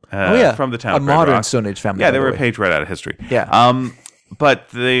family. From the town. A modern Stone Age family. Yeah, they were a page right out of history. Yeah. But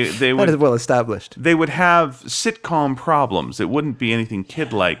they would, that is well established. They would have sitcom problems. It wouldn't be anything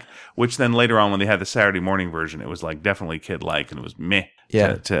kid-like, which then later on when they had the Saturday morning version, it was like definitely kid-like, and it was meh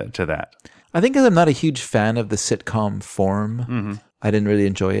to that. I think because I'm not a huge fan of the sitcom form, I didn't really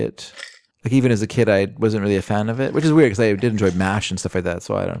enjoy it. Like even as a kid, I wasn't really a fan of it, which is weird because I did enjoy MASH and stuff like that.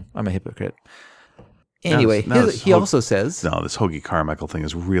 So I'm a hypocrite. Anyway, he also says, "No, this Hoagie Carmichael thing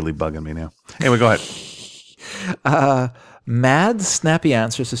is really bugging me now." Anyway, go ahead. Mad, snappy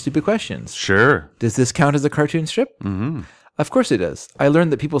answers to stupid questions. Sure. Does this count as a cartoon strip? Mm-hmm. Of course it does. I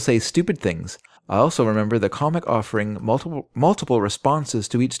learned that people say stupid things. I also remember the comic offering multiple responses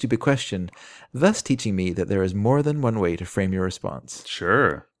to each stupid question, thus teaching me that there is more than one way to frame your response.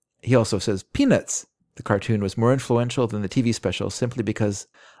 Sure. He also says, Peanuts. The cartoon was more influential than the TV special simply because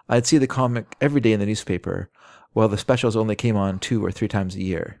I'd see the comic every day in the newspaper, while the specials only came on 2 or 3 times a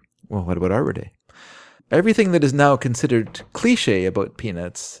year. Well, what about Arbor Day? Everything that is now considered cliche about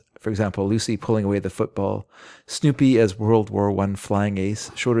Peanuts, for example, Lucy pulling away the football, Snoopy as World War I flying ace,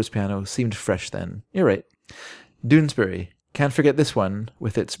 Schroeder's piano, seemed fresh then. You're right. Doonesbury. Can't forget this one,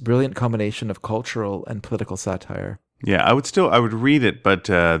 with its brilliant combination of cultural and political satire. Yeah, I would read it, but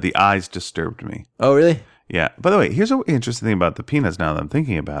the eyes disturbed me. Oh, really? Yeah. By the way, here's an interesting thing about the Peanuts now that I'm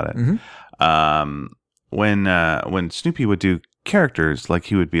thinking about it. Mm-hmm. When Snoopy would do characters, like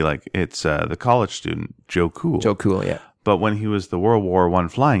he would be like, it's the college student, Joe Cool. Joe Cool, yeah. But when he was the World War I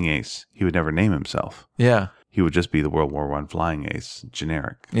flying ace, he would never name himself. Yeah. He would just be the World War I flying ace,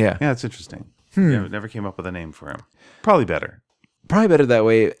 generic. Yeah. Yeah, it's interesting. Yeah, never came up with a name for him. Probably better. Probably better that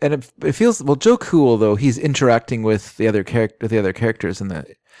way. And it feels, well, Joe Cool, though, he's interacting with the other characters in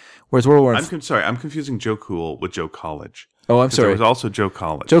the, whereas World War I'm confusing Joe Cool with Joe College. Oh, I'm sorry. There was also Joe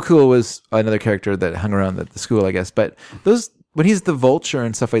College. Joe Cool was another character that hung around the school, I guess. But when he's the Vulture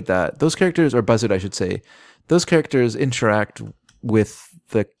and stuff like that, those characters, or Buzzard, I should say, those characters interact with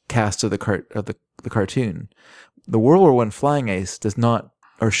the cast of the cartoon. The World War I flying ace does not,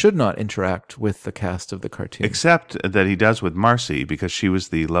 or should not, interact with the cast of the cartoon. Except that he does with Marcy, because she was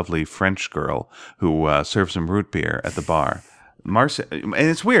the lovely French girl who serves him root beer at the bar. Marcy, and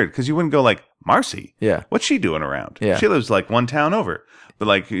it's weird because you wouldn't go like, Marcy? Yeah. What's she doing around? Yeah. She lives like one town over. But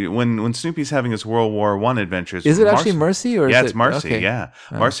like when Snoopy's having his World War I adventures, Is it actually Mercy or? Yeah, is it's it, Marcy. okay. Yeah,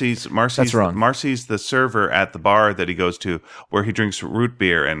 Marcy's That's wrong. Marcy's the server at the bar that he goes to, where he drinks root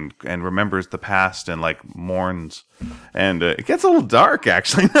beer and remembers the past and like mourns, and it gets a little dark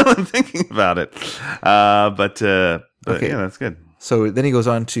actually. Now that I'm thinking about it, but Okay. yeah, that's good. So then he goes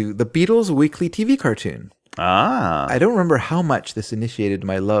on to the Beatles weekly TV cartoon. Ah, I don't remember how much this initiated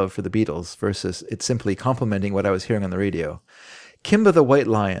my love for the Beatles versus it simply complimenting what I was hearing on the radio. Kimba the White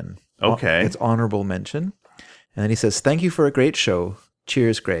Lion. Okay. It's honorable mention. And then he says, thank you for a great show.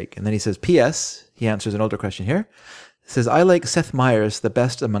 Cheers, Greg. And then he says, P.S. He answers an older question here. He says, I like Seth Meyers the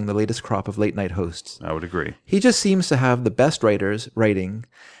best among the latest crop of late night hosts. I would agree. He just seems to have the best writing,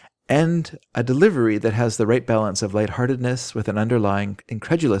 and a delivery that has the right balance of lightheartedness with an underlying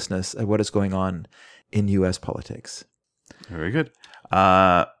incredulousness at what is going on in U.S. politics. Very good.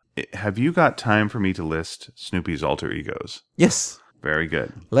 Have you got time for me to list Snoopy's alter egos? Yes. Very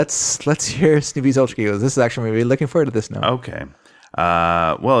good. Let's hear Snoopy's alter egos. This is actually really looking forward to this now. Okay.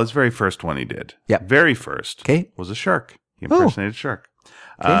 Well, his very first one he did. Yep. Very first. Okay. Was a shark. He impersonated a shark.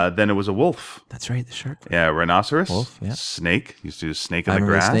 Then it was a wolf. That's right, the shark. Yeah, rhinoceros. Wolf, yeah. Snake. He used to do snake in I the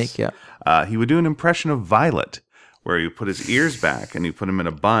remember grass. snake, yeah. He would do an impression of Violet, where he would put his ears back and he put him in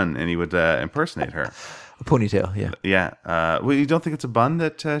a bun and he would impersonate her. A ponytail, yeah. Yeah. Well, you don't think it's a bun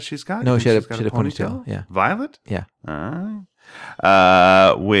that she's got? No, You she had think a she's got ponytail, yeah. Violet? Yeah.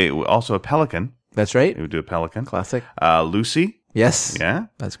 Also a pelican. That's right. He would do a pelican. Classic. Lucy. Yes. Yeah.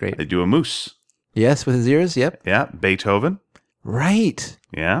 That's great. They do a moose. Yes, with his ears, yep. Yeah. Beethoven. Right.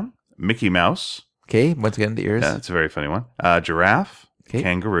 Yeah. Mickey Mouse. Okay, once again, the ears. Yeah, that's a very funny one. Giraffe. Okay.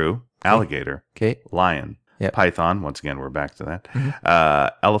 Kangaroo. Alligator. Okay. Lion. Yep. Python. Once again, we're back to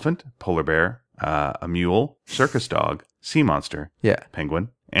that. Elephant. Polar bear. A mule. Circus dog. Sea monster. Yeah. Penguin.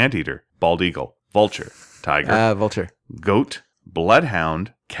 Anteater. Bald eagle. Vulture. Tiger. Vulture. Goat.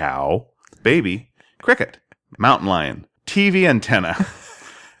 Bloodhound. Cow. Baby. Cricket. Mountain lion. TV antenna.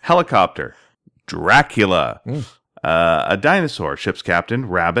 Helicopter. Dracula. A dinosaur. Ship's captain.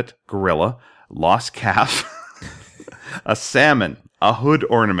 Rabbit. Gorilla. Lost calf. A salmon. A hood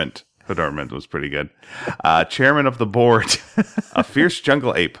ornament. Hood ornament was pretty good. Chairman of the board. A fierce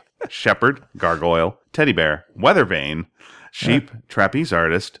jungle ape. Shepherd. Gargoyle. Teddy bear. Weather vane. Sheep. Trapeze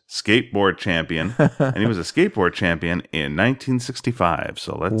artist. Skateboard champion. And he was a skateboard champion in 1965.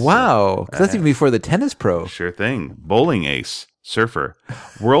 So let's... Wow. 'Cause that's even before the tennis pro. Sure thing. Bowling ace. Surfer.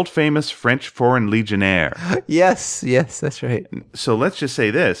 World famous French foreign legionnaire. Yes, that's right. So let's just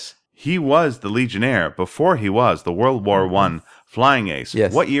say this. He was the legionnaire before he was the World War I flying ace.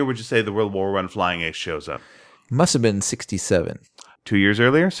 Yes. What year would you say the World War I flying ace shows up? Must have been 67. 2 years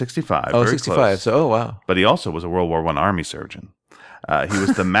earlier? 65. Oh, Very 65. close. So, wow. But he also was a World War I army surgeon. He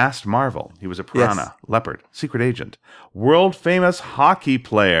was the masked marvel. He was a piranha, leopard, secret agent, world famous hockey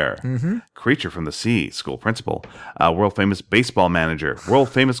player, creature from the sea, school principal, world famous baseball manager, world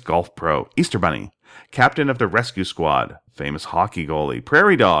famous golf pro, Easter bunny, captain of the rescue squad, famous hockey goalie,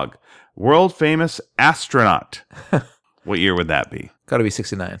 prairie dog, world famous astronaut. What year would that be? Got to be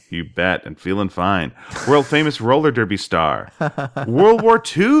 69. You bet, and feeling fine. World famous roller derby star. World War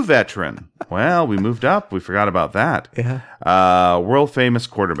II veteran. Well, we moved up. We forgot about that. Yeah. World famous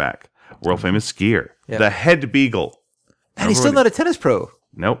quarterback. World famous skier. Yeah. The head beagle. And he's still not a tennis pro.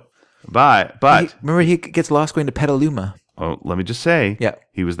 Nope. But Remember, he gets lost going to Petaluma. oh, let me just say, Yeah.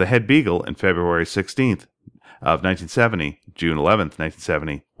 he was the head beagle in February 16th of 1970. June 11th,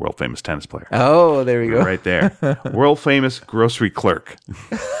 1970. World famous tennis player. Oh, there we go. Right there. World famous grocery clerk.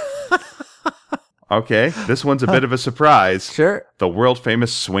 Okay, this one's a bit of a surprise. Sure. The world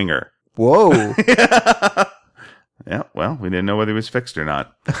famous swinger. Whoa. Yeah, well, we didn't know whether he was fixed or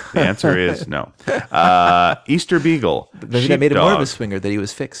not. The answer is no. Easter beagle. Maybe that made him more of a sheepdog. swinger, that he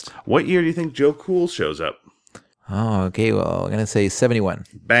was fixed. What year do you think Joe Cool shows up? Oh, okay. Well, I'm going to say 71.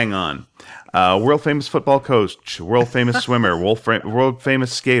 Bang on. World famous football coach, world famous swimmer, world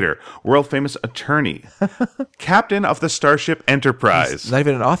famous skater, world famous attorney, captain of the Starship Enterprise. Not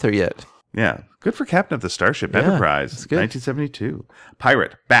even an author yet. Yeah, good for captain of the Starship Enterprise. that's good. 1972.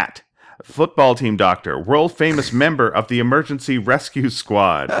 Pirate, bat, football team doctor, world famous member of the emergency rescue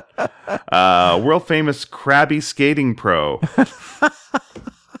squad, world famous crabby skating pro,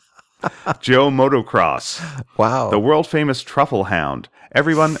 Joe Motocross, Wow. the world famous truffle hound.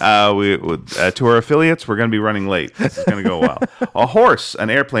 Everyone, to our affiliates, we're going to be running late. This is going to go well. A horse, an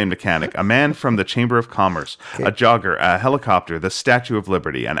airplane mechanic, a man from the Chamber of Commerce, a jogger, a helicopter, the Statue of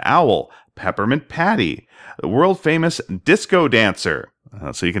Liberty, an owl, Peppermint Patty, the world-famous disco dancer.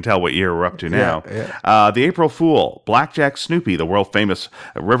 So you can tell what year we're up to now. The April Fool, Blackjack Snoopy, the world-famous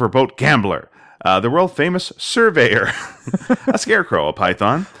riverboat gambler. The world-famous surveyor, a scarecrow, a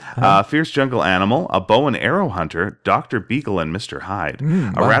python, a fierce jungle animal, a bow and arrow hunter, Dr. Beagle and Mr. Hyde,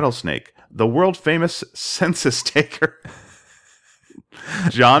 a rattlesnake, the world-famous census taker,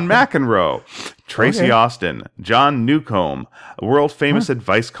 John McEnroe, Tracy Austin, John Newcomb, a world-famous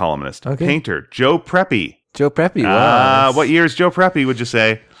advice columnist, painter, Joe Preppy. Joe Preppy, wow. What year is Joe Preppy, would you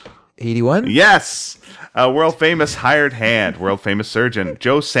say? 81? Yes! A world-famous hired hand, world-famous surgeon,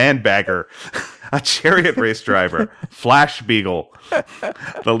 Joe Sandbagger, a chariot race driver, Flash Beagle,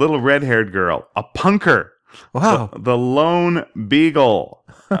 the little red-haired girl, a punker, Wow. the lone beagle,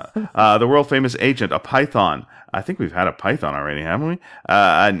 the world-famous agent, a python. I think we've had a python already, haven't we?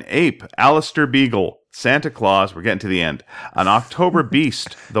 An ape, Alistair Beagle, Santa Claus, we're getting to the end. An October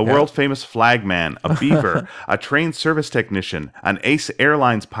Beast, the world-famous flagman, a beaver, a train service technician, an Ace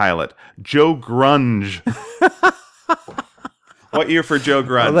Airlines pilot, Joe Grunge. What year for Joe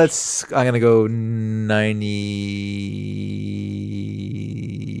Grunge? I'm going to go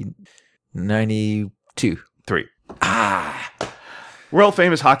 92. 3.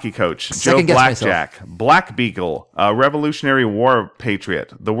 World-famous hockey coach, Joe Blackjack, Black Beagle, a Revolutionary War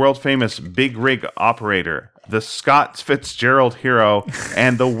patriot, the world-famous big rig operator, the Scott Fitzgerald hero,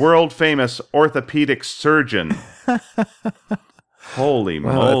 and the world-famous orthopedic surgeon. Holy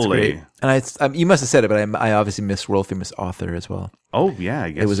moly. And you must have said it, but I obviously missed world-famous author as well. Oh, yeah,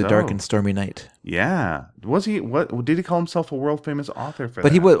 I guess It was so. a dark and stormy night. Yeah. Was he, what, did he call himself a world-famous author for that?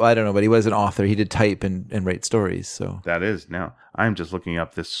 But he was, I don't know, but he was an author. He did type and write stories, so. That is. Now, I'm just looking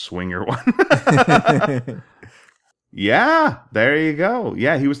up this swinger one. Yeah, there you go.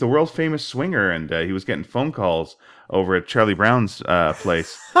 Yeah, he was the world famous swinger, and he was getting phone calls over at Charlie Brown's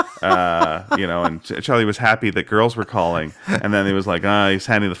place. And Charlie was happy that girls were calling, and then he was like, he's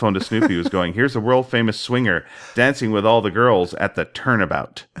handing the phone to Snoopy, who's going, "Here's a world famous swinger dancing with all the girls at the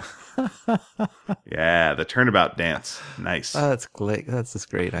turnabout." Yeah, the turnabout dance. Nice. That's great. That's just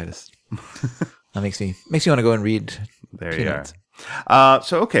great. That makes me want to go and read. There Peanuts. you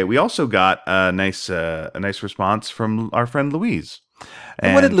are. We also got a nice response from our friend Louise.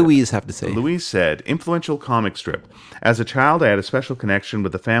 And what did Louise have to say? Louise said, influential comic strip. As a child, I had a special connection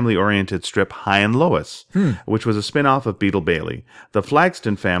with the family-oriented strip High and Lois, which was a spin-off of Beetle Bailey. The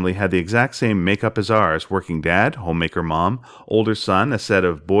Flagston family had the exact same makeup as ours, working dad, homemaker mom, older son, a set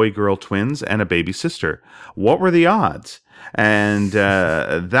of boy-girl twins, and a baby sister. What were the odds? And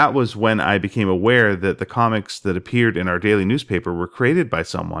that was when I became aware that the comics that appeared in our daily newspaper were created by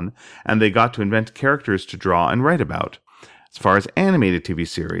someone, and they got to invent characters to draw and write about. As far as animated TV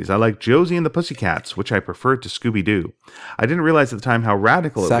series, I like Josie and the Pussycats, which I preferred to Scooby-Doo. I didn't realize at the time how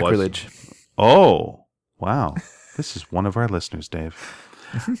radical it was. Sacrilege. Oh, wow. This is one of our listeners, Dave.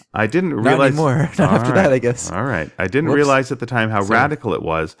 I didn't realize... Not anymore. Not after that, I guess. All right. I didn't realize at the time how radical it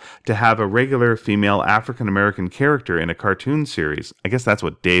was to have a regular female African-American character in a cartoon series. I guess that's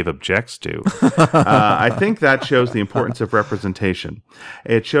what Dave objects to. I think that shows the importance of representation.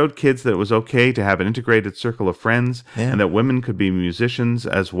 It showed kids that it was okay to have an integrated circle of friends and that women could be musicians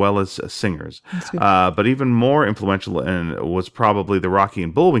as well as singers. But even more influential was probably the Rocky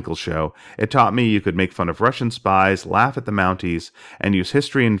and Bullwinkle show. It taught me you could make fun of Russian spies, laugh at the Mounties, and use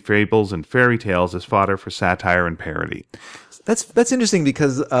history and fables and fairy tales as fodder for satire and parody. That's interesting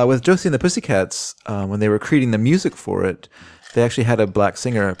because with Josie and the Pussycats, when they were creating the music for it, they actually had a black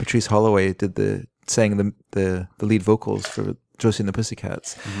singer, Patrice Holloway, sang the lead vocals for Josie and the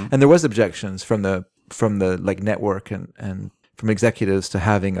Pussycats, and there was objections from the like network and from executives to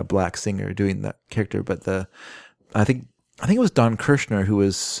having a black singer doing that character, but I think it was Don Kirshner who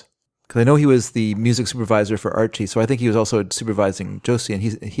was. Because I know he was the music supervisor for Archie, so I think he was also supervising Josie, and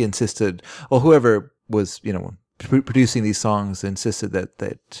he insisted, whoever was producing these songs insisted that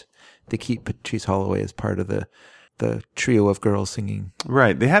they keep Patrice Holloway as part of the trio of girls singing.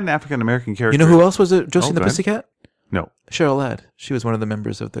 Right, they had an African American character. You know who else was it? Josie and the Pussycat? No, Cheryl Ladd. She was one of the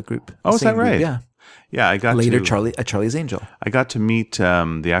members of the group. Oh, is that right? Yeah. Yeah, I got later to, Charlie's Angel. I got to meet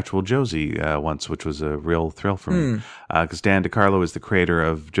the actual Josie once, which was a real thrill for me. Because Dan DeCarlo is the creator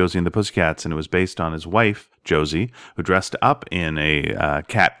of Josie and the Pussycats, and it was based on his wife Josie, who dressed up in a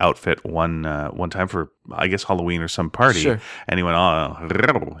cat outfit one time for, I guess, Halloween or some party. Sure. And he went,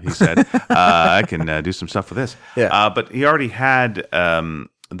 "Oh," he said, "I can do some stuff with this." Yeah. But he already had.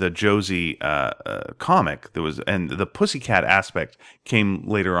 The Josie comic and the Pussycat aspect came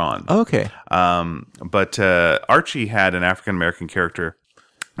later on. Okay. But Archie had an African American character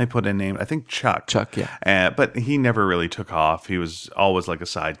They put in name, I think Chuck. Chuck, yeah. But he never really took off. He was always like a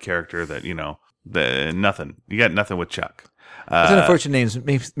side character that, nothing. You got nothing with Chuck. Those unfortunate names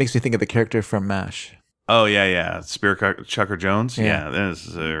makes me think of the character from MASH. Oh, yeah. Chucker Jones. Yeah, this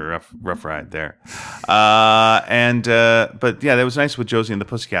is a rough ride there. But yeah, that was nice with Josie and the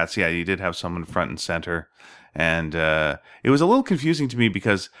Pussycats. Yeah, you did have someone front and center. And it was a little confusing to me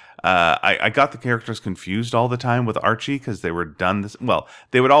because I got the characters confused all the time with Archie because they were done this. Well,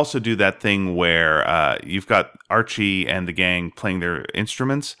 they would also do that thing where you've got Archie and the gang playing their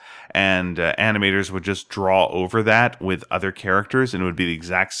instruments, and animators would just draw over that with other characters, and it would be the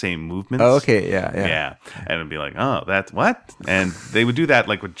exact same movements. Oh, okay, yeah. And it'd be like, oh, that's what? And they would do that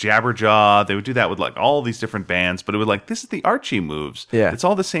like with Jabberjaw. They would do that with like all these different bands, but it would like, this is the Archie moves. Yeah. It's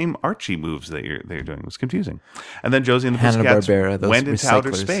all the same Archie moves that you're doing. It was confusing. And then Josie and the Hanna-Barbera, Pussycats those went into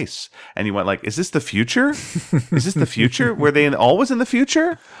outer recyclers. space, and you went like, is this the future? Is this the future? Were they always in the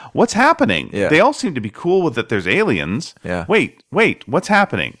future? What's happening? Yeah. They all seem to be cool with that there's aliens. Yeah. Wait, what's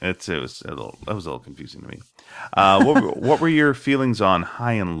happening? That was a little confusing to me. What were your feelings on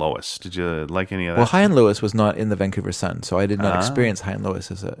High and Lois? Did you like any of that? Well, High and Lois was not in the Vancouver Sun, so I did not experience High and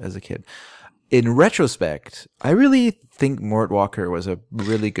Lois as a kid. In retrospect, I really think Mort Walker was a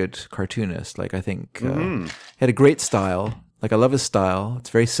really good cartoonist. Like, I think he had a great style. Like, I love his style.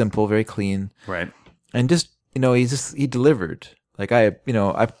 It's very simple, very clean. Right. And just, he delivered. Like, I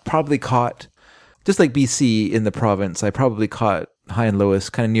probably caught, just like BC in the province, I probably caught High and Lois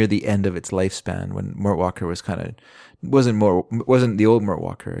kind of near the end of its lifespan when Mort Walker was wasn't the old Mort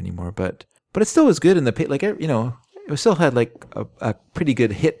Walker anymore, but it still was good in the, like, it still had like a pretty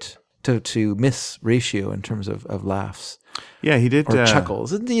good hit to miss ratio in terms of laughs. Yeah, he did. Or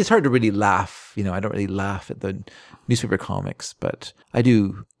chuckles. It's hard to really laugh. I don't really laugh at the newspaper comics, but I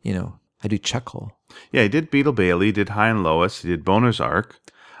do chuckle. Yeah, he did Beetle Bailey, he did High and Lois, he did Boner's Ark,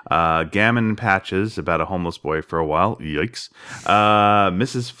 Gammon and Patches, about a homeless boy for a while. Yikes.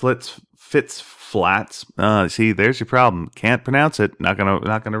 Mrs. Fitz Flats. See, there's your problem. Can't pronounce it. Not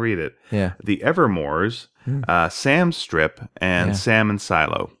gonna read it. Yeah. The Evermores, Sam Strip, and Sam and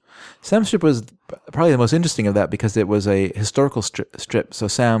Silo. Sam Strip was probably the most interesting of that because it was a historical strip. So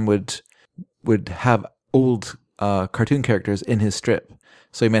Sam would have old cartoon characters in his strip.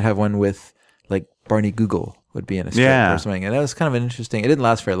 So you might have one with like Barney Google would be in a strip or something. And that was kind of an interesting. It didn't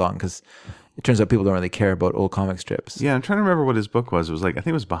last very long because it turns out people don't really care about old comic strips. Yeah, I'm trying to remember what his book was. It was like, I think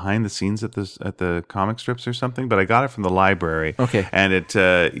it was behind the scenes at the comic strips or something, but I got it from the library. Okay. And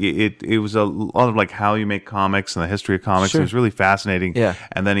it was a lot of like how you make comics and the history of comics. Sure. It was really fascinating. Yeah.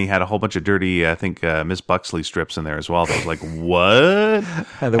 And then he had a whole bunch of dirty, I think, Miss Buxley strips in there as well. That was like, what?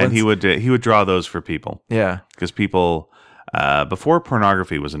 And he would draw those for people. Yeah. Because people, before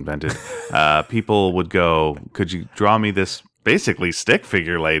pornography was invented, people would go, could you draw me this basically stick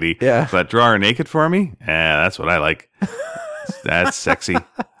figure lady? Yeah. But draw her naked for me? Yeah, that's what I like. That's sexy.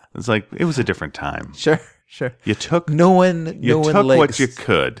 It's like, it was a different time. Sure. You took likes, what you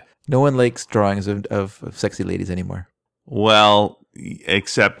could. No one likes drawings of sexy ladies anymore. Well,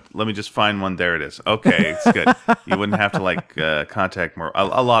 except, let me just find one. There it is. Okay, it's good. You wouldn't have to contact more.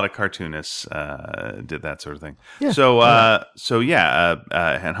 A lot of cartoonists did that sort of thing. Yeah.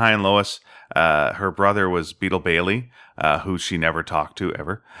 And High and Lois, her brother was Beetle Bailey, who she never talked to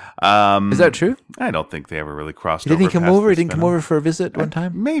ever. Is that true? I don't think they ever really crossed over. Didn't he come over? He didn't come over for a visit one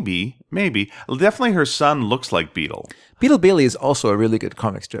time? Maybe. Definitely her son looks like Beetle. Beetle Bailey is also a really good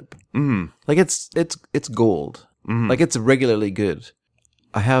comic strip. Mm-hmm. Like it's gold. Mm-hmm. Like it's regularly good.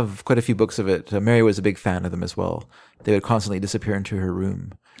 I have quite a few books of it. Mary was a big fan of them as well. They would constantly disappear into her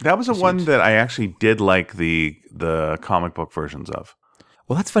room. That was one that I actually did like the comic book versions of.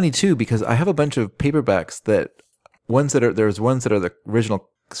 Well, that's funny too because I have a bunch of paperbacks there's ones that are the original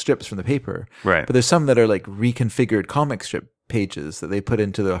strips from the paper, right? But there's some that are like reconfigured comic strip pages that they put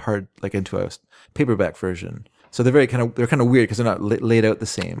into into a paperback version. So they're kind of weird because they're not laid out the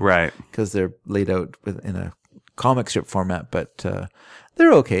same, right? Because they're laid out in a comic strip format, but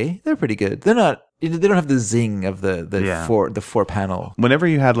they're okay. They're pretty good. They're not. They don't have the zing of the four panel. Whenever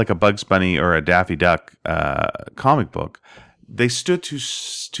you had like a Bugs Bunny or a Daffy Duck comic book, they stood too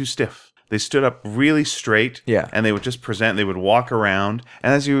stiff. They stood up really straight, and they would just present. They would walk around,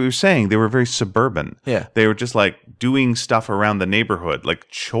 and as you were saying, they were very suburban. Yeah, they were just like doing stuff around the neighborhood, like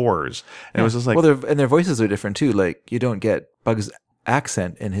chores. And it was just like, well, their voices are different too. Like you don't get Bugs'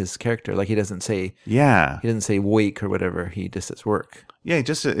 accent in his character. Like he doesn't say, he doesn't say wake or whatever. He just says work. Yeah,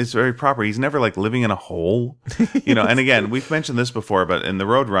 it's very proper. He's never like living in a hole, And again, we've mentioned this before, but in the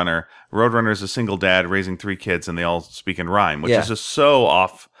Roadrunner is a single dad raising 3 kids, and they all speak in rhyme, which is just so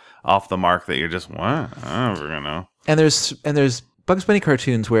off the mark that you're just, what? I don't know. And there's Bugs Bunny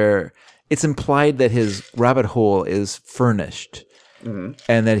cartoons where it's implied that his rabbit hole is furnished, and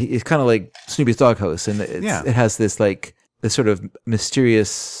that it's kind of like Snoopy's Doghouse, and it has this like this sort of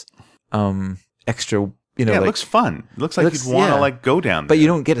mysterious extra. You know, it like, looks fun. It looks like you'd want to like go down there. But you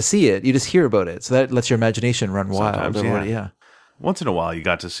don't get to see it. You just hear about it. So that lets your imagination run wild. Sometimes, Yeah. Once in a while, you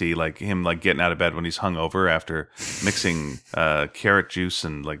got to see like him like getting out of bed when he's hungover after mixing carrot juice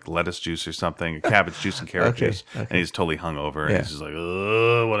and like lettuce juice or something, cabbage juice and carrot juice, and he's totally hungover. And he's just like,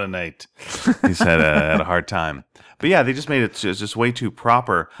 oh, what a night. He's had a hard time. But yeah, they just made it just way too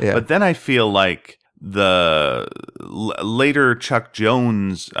proper. Yeah. But then I feel like the later Chuck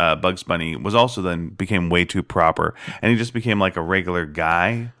Jones Bugs Bunny was also then became way too proper, and he just became like a regular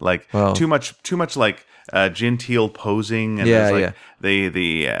guy, like too much like genteel posing, and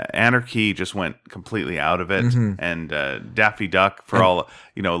the anarchy just went completely out of it, and Daffy Duck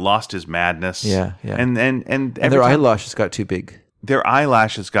lost his madness, and their eyelashes got too big. Their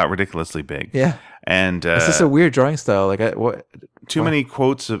eyelashes got ridiculously big, and it's just a weird drawing style. Like too many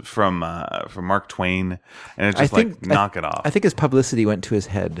quotes from Mark Twain, and it's just knock it off. I think his publicity went to his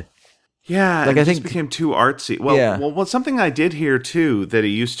head. Yeah, like I think it became too artsy. Well, something I did hear too that he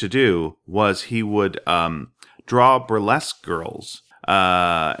used to do was he would draw burlesque girls.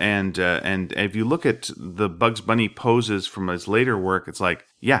 And if you look at the Bugs Bunny poses from his later work, it's like,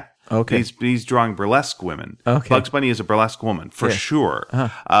 he's drawing burlesque women. Okay. Bugs Bunny is a burlesque woman for sure.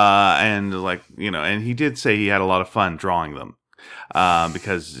 And like, and he did say he had a lot of fun drawing them.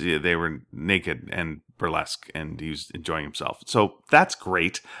 Because they were naked and burlesque, and he was enjoying himself. So that's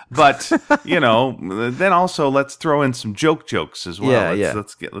great. But then also let's throw in some jokes as well.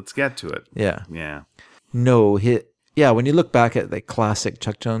 Let's get to it. Yeah. No, when you look back at like classic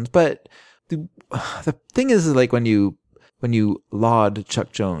Chuck Jones, but the thing is like when you laud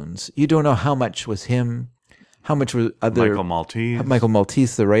Chuck Jones, you don't know how much was him. How much was Michael Maltese? Michael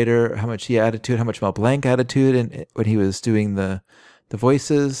Maltese, the writer, how much he added to it, how much Mel Blanc added to it, and when he was doing the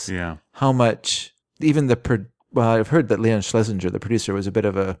voices. Yeah. How much even I've heard that Leon Schlesinger, the producer, was a bit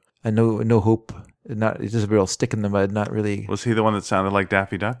of a no hope, not just a real stick in the mud, not really. Was he the one that sounded like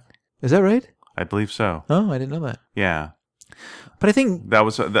Daffy Duck? Is that right? I believe so. Oh, I didn't know that. Yeah. But I think that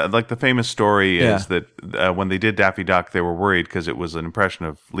was like the famous story is that when they did Daffy Duck, they were worried because it was an impression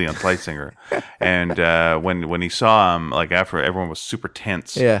of Leon Pleitzinger, and when he saw him, like after everyone was super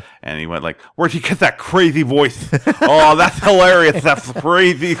tense, and he went like, "Where'd you get that crazy voice? Oh, that's hilarious! That's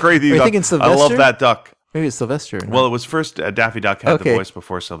crazy duck. Thinking Sylvester? I love that duck." Maybe it's Sylvester. No? Well, it was first Daffy Duck had the voice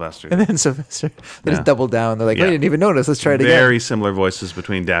before Sylvester, and then Sylvester. They just doubled down. They're like, "I didn't even notice. Let's try it again." Very similar voices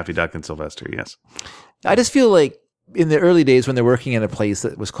between Daffy Duck and Sylvester. Yes, I just feel like. In the early days when they're working in a place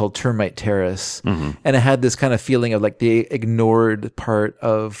that was called Termite Terrace, and it had this kind of feeling of like the ignored part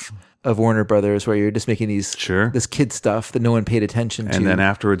of Warner Brothers, where you're just making this kid stuff that no one paid attention to, and then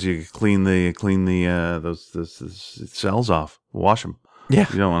afterwards you clean the those cells off, wash them. Yeah,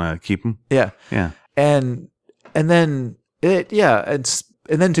 you don't want to keep them. Yeah, and then and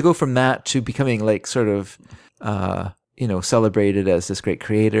then to go from that to becoming like sort of celebrated as this great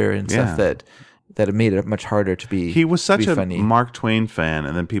creator and stuff that it made it much harder to be. He was such a funny. Mark Twain fan,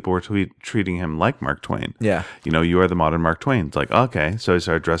 and then people were treating him like Mark Twain. Yeah, you are the modern Mark Twain. It's like, okay, so he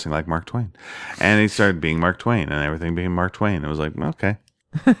started dressing like Mark Twain, and he started being Mark Twain, and everything being Mark Twain. It was like, okay,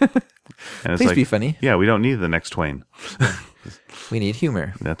 and it's please be funny. Yeah, we don't need the next Twain. We need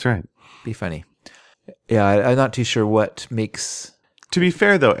humor. That's right. Be funny. Yeah, I'm not too sure what makes. To be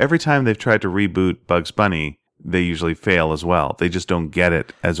fair, though, every time they've tried to reboot Bugs Bunny, they usually fail as well. They just don't get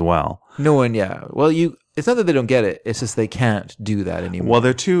it as well. No one, Well, it's not that they don't get it. It's just they can't do that anymore. Well,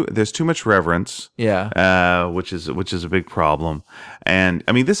 there's too much reverence. Yeah. Which is a big problem. And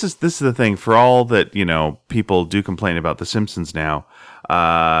I mean, this is the thing for all that, people do complain about The Simpsons now,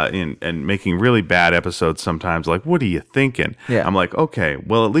 and making really bad episodes sometimes. Like, what are you thinking? Yeah. I'm like, okay,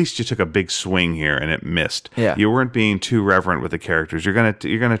 well, at least you took a big swing here and it missed. Yeah. You weren't being too reverent with the characters. You're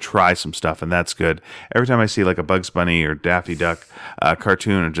gonna try some stuff, and that's good. Every time I see like a Bugs Bunny or Daffy Duck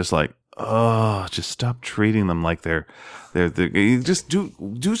cartoon, I'm just like, oh, just stop treating them like they're you just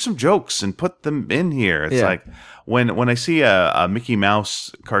do some jokes and put them in here. It's like when I see a Mickey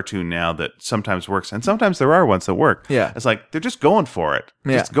Mouse cartoon now that sometimes works, and sometimes there are ones that work. Yeah, it's like they're just going for it.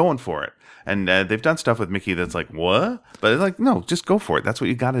 Just going for it. And they've done stuff with Mickey that's like, what? But it's like, no, just go for it. That's what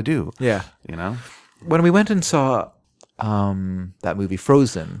you got to do. Yeah, When we went and saw that movie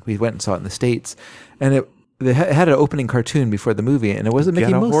Frozen, we went and saw it in the States, and they had an opening cartoon before the movie, and it wasn't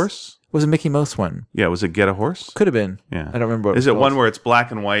Mickey Mouse. Horse? It was a Mickey Mouse one. Yeah, was it Get a Horse? Could have been. Yeah, I don't remember. What Is it one where it's black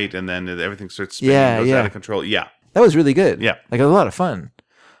and white, and then everything starts spinning, goes out of control? Yeah, that was really good. Yeah, like it was a lot of fun.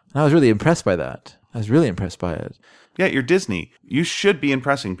 And I was really impressed by that. I was really impressed by it. Yeah, you're Disney. You should be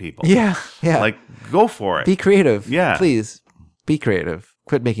impressing people. Yeah. Like, go for it. Be creative. Yeah. Please be creative.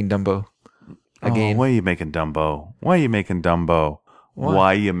 Quit making Dumbo again. Why are you making Dumbo? Why are you making Dumbo?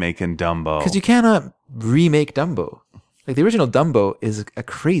 Why are you making Dumbo? Because you cannot remake Dumbo. Like the original Dumbo is a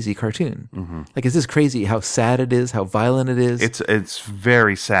crazy cartoon. Mm-hmm. Like it's just crazy how sad it is, how violent it is. It's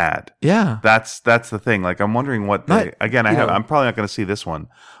very sad. Yeah. That's the thing. Like, I'm wondering what they, again, I'm probably not going to see this one,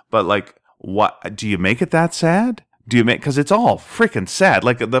 but like, what do you make it that sad? Do you make, because it's all freaking sad.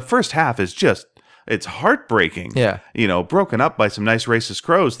 Like the first half is just, it's heartbreaking. Yeah. Broken up by some nice racist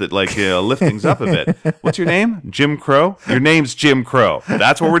crows that like lift things up a bit. What's your name? Jim Crow? Your name's Jim Crow.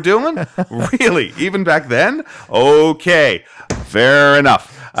 That's what we're doing? Really? Even back then? Okay. Fair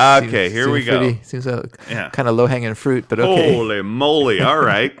enough. Okay, here we go. Seems kind of low-hanging fruit, but okay. Holy moly. All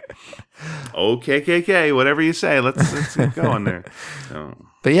right. Okay, whatever you say. Let's keep going there. So.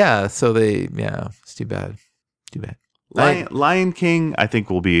 But yeah, so it's too bad. Too bad. Lion King, I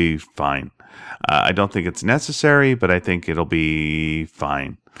think, will be fine. I don't think it's necessary, but I think it'll be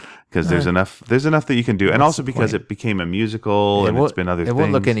fine because there's enough that you can do, and also because it became a musical and it's been other things. It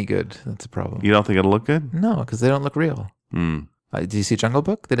won't look any good. That's a problem. You don't think it'll look good? No, because they don't look real. Did you see Jungle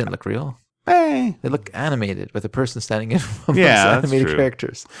Book? They didn't look real. Hey. They look animated with a person standing in amongst that's animated true.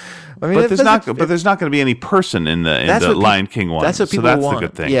 characters. I mean, but there's not going to be any person in the Lion King one. That's what people so that's want. the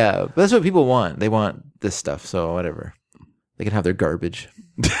good thing. Yeah, but that's what people want. They want this stuff. So whatever, they can have their garbage.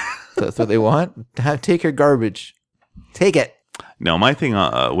 That's what they want. Take your garbage. Take it. No, my thing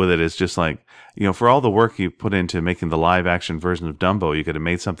with it is just like, for all the work you put into making the live action version of Dumbo, you could have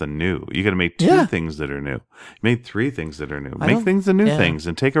made something new. You could have made 2 things that are new. You made 3 things that are new. Make things the new things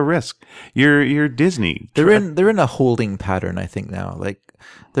and take a risk. You're Disney. They're in a holding pattern, I think now. Like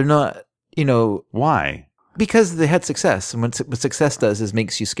they're not, Why? Because they had success, and what success does is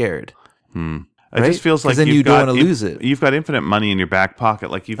makes you scared. It just feels like then you don't want to lose it. You've got infinite money in your back pocket.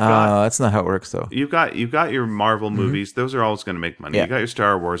 Like you've got. That's not how it works, though. You've got your Marvel movies; those are always going to make money. Yeah. You got your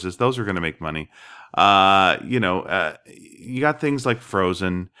Star Warses; those are going to make money. You got things like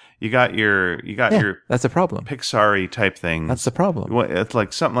Frozen. You got your that's a problem. Pixar-y type things. That's the problem. It's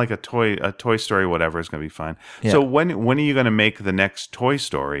like something like a Toy Story, whatever is going to be fine. Yeah. So when are you going to make the next Toy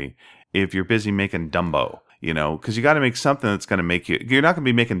Story if you're busy making Dumbo? Because you got to make something that's going to make you. You're not going to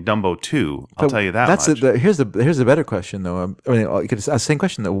be making Dumbo 2. I'll tell you that. Here's the better question though. You could ask the same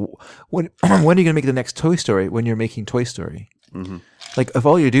question though. When are you going to make the next Toy Story? When you're making Toy Story, like if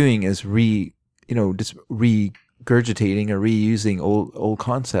all you're doing is just regurgitating or reusing old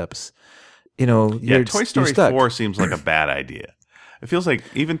concepts, Toy Story 4 seems like a bad idea. It feels like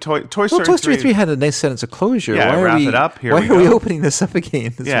even Toy Story 3 had a nice sentence of closure. Yeah, wrap it up. Here why are we opening this up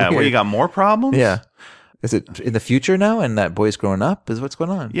again? It's weird. Well, you got more problems? Yeah. Is it in the future now and that boy's growing up? Is what's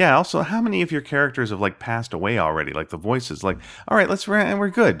going on? Yeah. Also, how many of your characters have like passed away already? Like the voices, like, all right, we're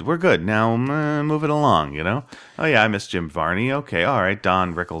good. We're good. Now move it along, Oh, yeah, I miss Jim Varney. Okay. All right.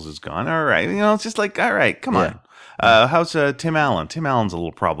 Don Rickles is gone. All right. It's just like, all right, come on. How's Tim Allen? Tim Allen's a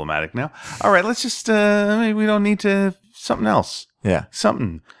little problematic now. All right. Let's just, maybe we don't need to, something else. Yeah.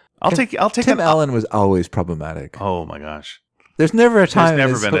 Something. I'll take Tim Allen was always problematic. Oh my gosh. There's never a time. There's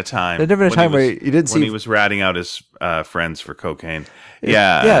never been a time. There's never been a time where you didn't see when he was ratting out his friends for cocaine. To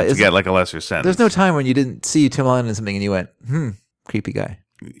get like a lesser sentence. There's no time when you didn't see Tim Allen in something and you went, creepy guy.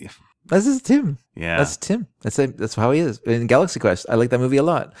 That's just Tim. Yeah, that's Tim. That's how he is in Galaxy Quest. I like that movie a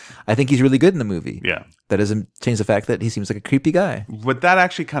lot. I think he's really good in the movie. Yeah, that doesn't change the fact that he seems like a creepy guy. But that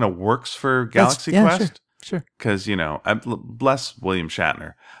actually kind of works for Galaxy Quest. Sure. Because bless William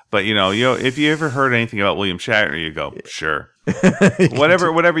Shatner. But if you ever heard anything about William Shatner, you go, sure.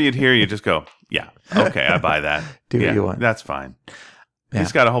 whatever you'd hear, you just go, yeah, okay, I buy that. Do what you want. That's fine. Yeah.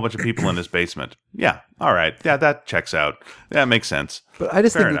 He's got a whole bunch of people in his basement. Yeah, all right. Yeah, that checks out. That makes sense. But I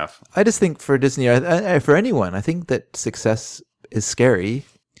just think for Disney, for anyone, I think that success is scary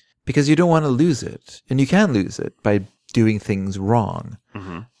because you don't want to lose it, and you can lose it by doing things wrong.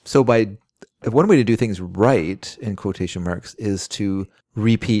 So one way to do things right, in quotation marks, is to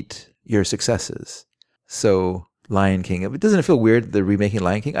repeat your successes. So Lion King, it doesn't feel weird they're remaking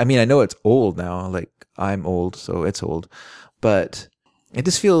Lion King. I mean, I know it's old now, like I'm old, so it's old, but it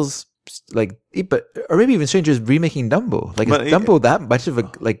just feels like, or maybe even stranger is remaking Dumbo. Like, is Dumbo that much of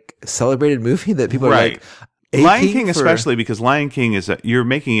a celebrated movie that people are like, Lion King, especially because Lion King you're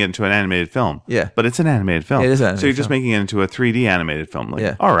making it into an animated film. Yeah. But it's an animated film. It is an animated so you're just making it into a 3D animated film.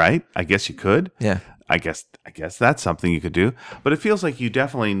 Like, all right, I guess you could. Yeah. I guess that's something you could do, but it feels like you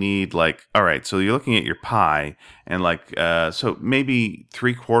definitely need like, all right, so you're looking at your pie and like, so maybe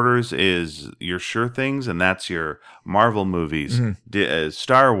 3/4 is your sure things, and that's your Marvel movies,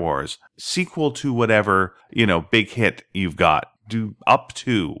 Star Wars, sequel to whatever, big hit you've got. Do up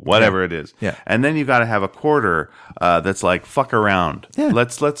to whatever it is. Yeah. And then you got to have a quarter that's like, fuck around. Yeah.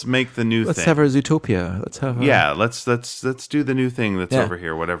 Let's make the new thing. Let's have our Zootopia. Let's have let's do the new thing that's over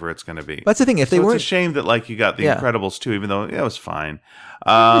here, whatever it's going to be. That's the thing. If they weren't, it's a shame that like you got The Incredibles too, even though it was fine. it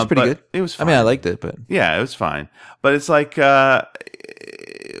was pretty good. It was fine. I mean, I liked it, but Yeah, it was fine. But it's like,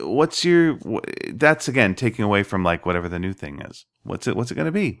 that's again taking away from like whatever the new thing is. What's it going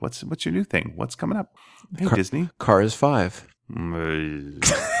to be? What's your new thing? What's coming up? Hey, Disney. Cars 5.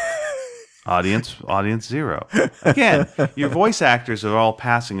 Audience 0. Again, your voice actors are all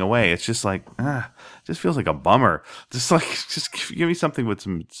passing away. It's just like, just feels like a bummer. Just give me something with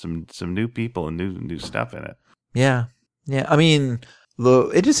some new people and new stuff in it. Yeah. I mean,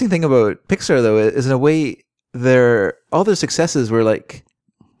 the interesting thing about Pixar though is in a way all their successes were like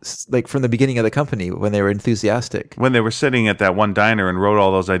from the beginning of the company when they were enthusiastic. When they were sitting at that one diner and wrote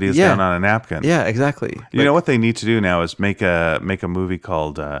all those ideas down on a napkin. Yeah, exactly. You know what they need to do now is make a movie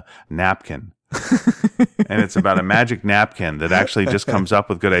called Napkin. And it's about a magic napkin that actually just comes up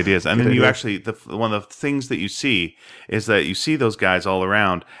with good ideas. And then you actually, one of the things that you see is that you see those guys all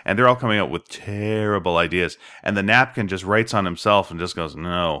around and they're all coming up with terrible ideas. And the napkin just writes on himself and just goes,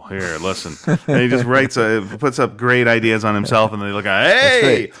 no, here, listen. And he just puts up great ideas on himself and they look at,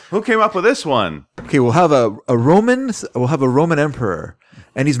 hey, who came up with this one? Okay, we'll have a Roman emperor.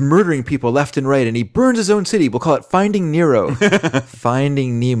 And he's murdering people left and right, and he burns his own city. We'll call it Finding Nero,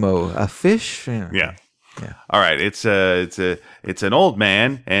 Finding Nemo, a fish. Yeah. All right. It's an old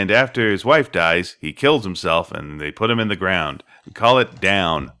man, and after his wife dies, he kills himself, and they put him in the ground. We call it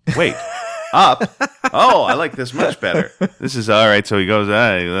Down. Wait, up. Oh, I like this much better. This is all right. So he goes,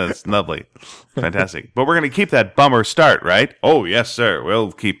 that's lovely. Fantastic. But we're going to keep that bummer start, right? Oh, yes, sir.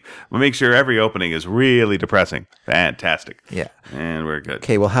 We'll make sure every opening is really depressing. Fantastic. Yeah. And we're good.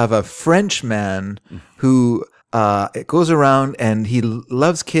 Okay, we'll have a French man who goes around and he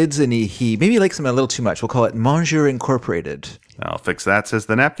loves kids and he maybe likes them a little too much. We'll call it Mangeurs Incorporated. I'll fix that, says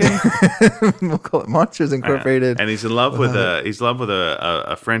the napkin. We'll call it Monsters Incorporated. And he's in love with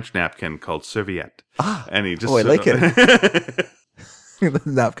a French napkin called Serviette. And he just I like it.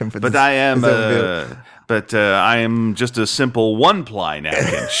 Napkin for but I am just a simple one-ply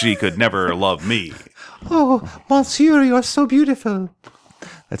napkin. She could never love me. Oh, Monsieur, you're so beautiful.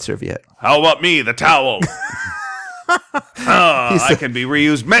 That's Serviette. How about me, the towel? I can be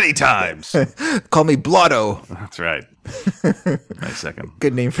reused many times. Call me Blotto. That's right. Nice second.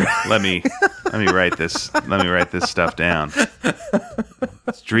 Good name for. Let me write this. Let me write this stuff down.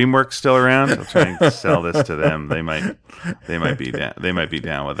 Is DreamWorks still around? I'm trying to sell this to them. They might be down. They might be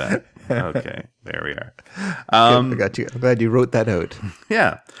down with that. Okay, there we are. I got you. I'm glad you wrote that out.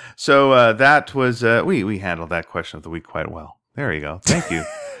 Yeah. So that was we handled that question of the week quite well. There you go. Thank you.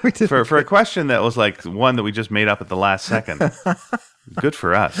 For a question that was like one that we just made up at the last second. Good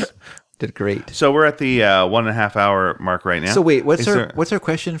for us. Did great. So we're at the 1.5 hour mark right now. So wait, what's our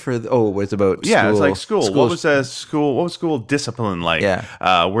question for? It's about school. Yeah, it's like school. What was school discipline like?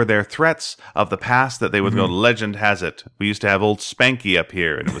 Yeah. Were there threats of the past that they would go? Legend has it we used to have old Spanky up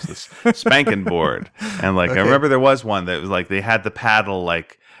here, and it was this spanking board, and like I remember there was one that was like they had the paddle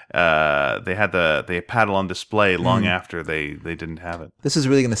like. They had the paddle on display long after they didn't have it. This is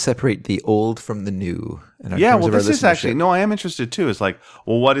really going to separate the old from the new. This is actually I am interested too. It's like,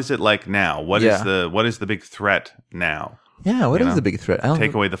 well, what is it like now? What is the big threat now? Yeah, what is the big threat?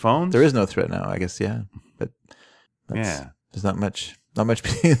 Take away the phones? There is no threat now, I guess. Yeah, but there's not much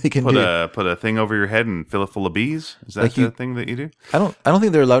they can do. Put a thing over your head and fill it full of bees. Is that the thing that you do? I don't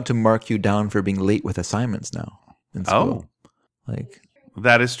think they're allowed to mark you down for being late with assignments now in school.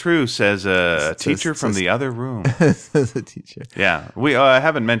 That is true, says a teacher from the other room. Says a teacher. Yeah. We I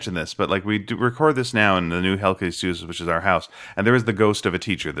haven't mentioned this, but like we do record this now in the new Hellcase Studios, which is our house, and there is the ghost of a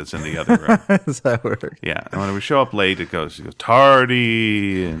teacher that's in the other room. Does that work? Yeah. And when we show up late, it goes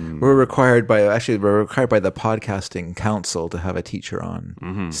tardy. And we're required by the podcasting council to have a teacher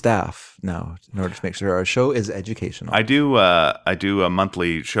on staff now in order to make sure our show is educational. I do a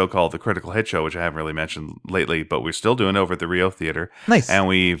monthly show called The Critical Hit Show, which I haven't really mentioned lately, but we're still doing over at the Rio Theater. Nice. Nice. And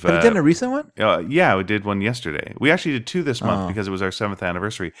we've Have you done a recent one? yeah, we did one yesterday. We actually did 2 this month because it was our 7th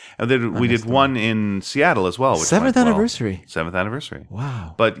anniversary, and then we did one in Seattle as well. Which 7th anniversary. 7th anniversary.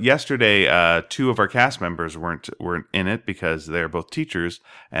 Wow. But yesterday, 2 of our cast members weren't in it because they're both teachers,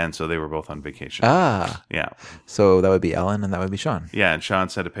 and so they were both on vacation. Ah. Yeah, So that would be Ellen and that would be Sean. yeah. And Sean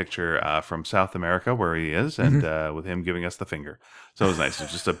sent a picture from South America where he is, and with him giving us the finger. So it was nice. It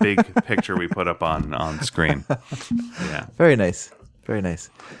was just a big picture we put up on screen. Yeah. Very nice. Very nice.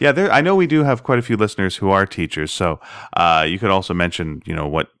 Yeah, I know we do have quite a few listeners who are teachers, so you could also mention,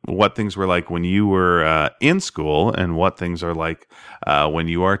 what things were like when you were in school and what things are like when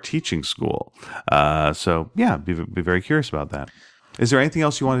you are teaching school. So yeah, be very curious about that. Is there anything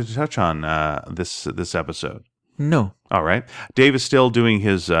else you wanted to touch on this episode? No. All right, Dave is still doing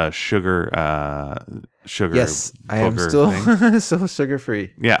his sugar. Yes, I am booger still thing. still sugar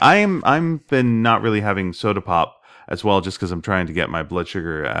free. Yeah, I'm been not really having soda pop as well, just because I'm trying to get my blood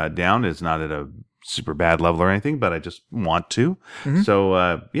sugar down. It's not at a super bad level or anything, but I just want to. So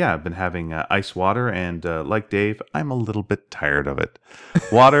I've been having ice water, and like Dave, I'm a little bit tired of it.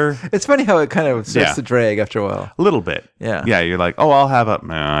 Water, It's funny how it kind of starts Yeah. to drag after a while. a little bit. Yeah. Yeah, you're like, oh, I'll have a.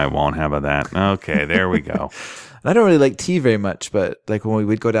 No, I won't have a that. Okay, there we go. And I don't really like tea very much, but like when we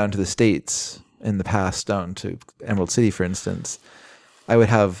would go down to the States in the past, down to Emerald City, for instance, I would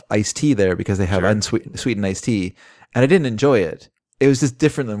have iced tea there because they have unsweetened iced tea, and I didn't enjoy it. It was just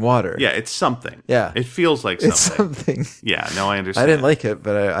different than water. Yeah, it's something. Yeah. It feels like something. It's something. Yeah, no, I understand. I didn't like it,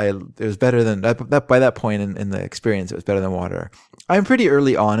 but it was better than that. By that point in the experience, it was better than water. I'm pretty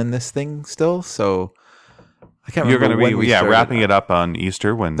early on in this thing still, so I can't You're remember going to when be we started. wrapping it up on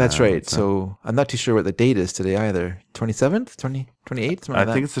Easter when. That's right. So I'm not too sure what the date is today either. 27th, 28th, something like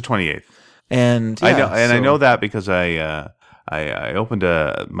I think it's the 28th. And I yeah, know, and I so- know that because I opened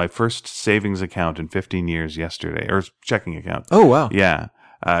my first savings account in 15 years yesterday, or checking account. Oh wow. Yeah,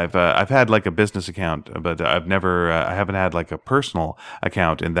 I've had like a business account, but I haven't had like a personal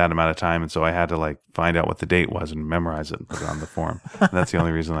account in that amount of time, and so I had to like find out what the date was and memorize it and put it on the form. And that's the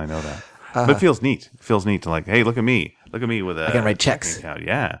only reason I know that. But it feels neat. It feels neat to like, hey, look at me with a. I can write checks. checking account.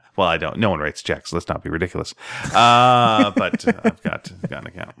 Yeah. Well, I don't. No one writes checks. Let's not be ridiculous. But I've got an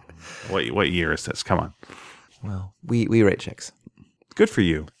account. What year is this? Come on. Well, we write checks. Good for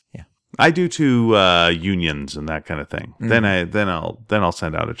you. Yeah. I do to unions and that kind of thing. Then I'll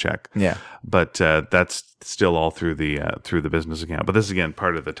send out a check. Yeah. But that's still all through the business account. But this is again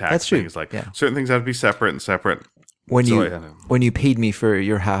part of the tax That's thing. true. It's like Yeah. certain things have to be separate. When So you I had to- when you paid me for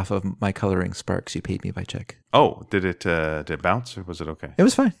your half of my coloring sparks, you paid me by check. Oh, did it bounce or was it okay? It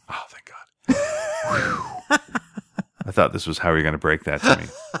was fine. Oh, thank God. I thought this was how you're going to break that to me.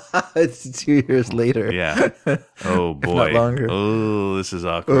 It's 2 years later. Yeah. Oh boy. longer. Oh, this is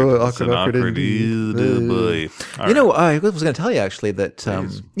awkward. Oh, This is awkward Ew, indeed. boy. All You right. know, I was going to tell you actually that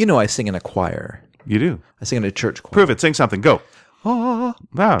I sing in a choir. You do. I sing in a church choir. Prove it. Sing something. Go. Ah.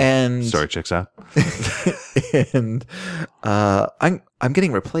 Wow. And- Sorry, checks out. And I'm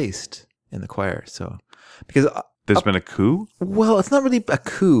getting replaced in the choir. So because There's been a coup. well, it's not really a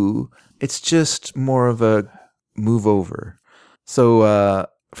coup. It's just more of a move over. So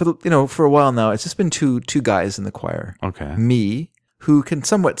for a while now, it's just been two guys in the choir. Okay. Me, who can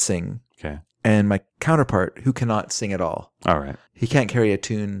somewhat sing, Okay. and my counterpart, who cannot sing at all. All right. He can't carry a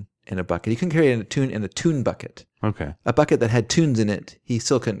tune in a bucket. He couldn't carry a tune in a tune bucket. Okay. A bucket that had tunes in it, he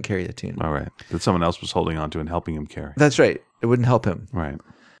still couldn't carry the tune. All right. That someone else was holding on to and helping him carry. That's right. It wouldn't help him. Right.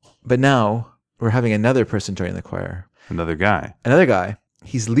 But now we're having another person join the choir. Another guy. Another guy.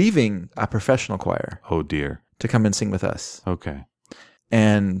 He's leaving a professional choir Oh dear. to come and sing with us. Okay.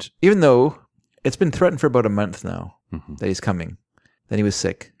 And even though it's been threatened for about a month now Mhm. that he's coming, then he was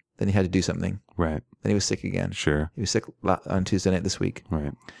sick. Then he had to do something. Right. Then he was sick again. Sure. He was sick on Tuesday night this week.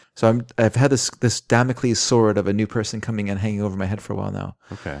 Right. So I've had this Damocles sword of a new person coming and hanging over my head for a while now.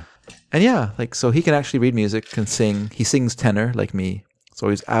 Okay. And yeah, so he can actually read music, can sing. He sings tenor like me. So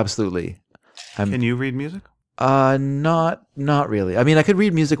he's absolutely. Can you read music? Not really. I mean, I could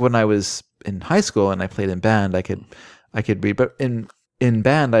read music when I was in high school and I played in band. I could read, but in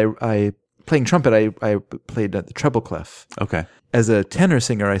band, I playing trumpet. I played at the treble clef. Okay. As a tenor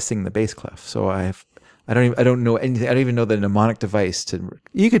singer, I sing the bass clef. So I don't know anything. I don't even know the mnemonic device to.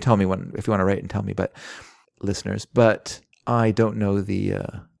 You could tell me if you want to write and tell me, but listeners, but I don't know the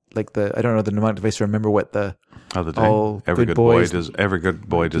I don't know the mnemonic device to remember what the Oh, the all every good good boy boys does. Every good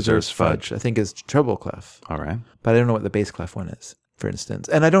boy deserves fudge. I think is treble clef, All right. but I don't know what the bass clef one is, for instance.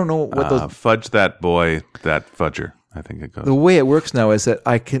 And I don't know what those. Fudge that boy, that fudger. I think it goes. The way it works now is that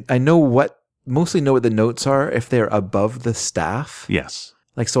I mostly know what the notes are if they're above the staff. Yes.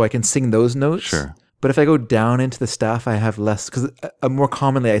 Like, so I can sing those notes. Sure. But if I go down into the staff, I have less, because more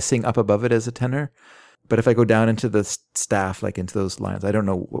commonly I sing up above it as a tenor. But if I go down into the staff, like into those lines, I don't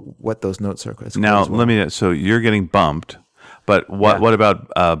know what those notes are. Now, so you're getting bumped, but what about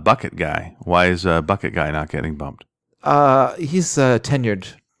Bucket Guy? Why is Bucket Guy not getting bumped? He's tenured.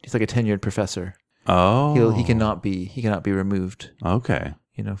 He's like a tenured professor. Oh. He cannot be removed. Okay.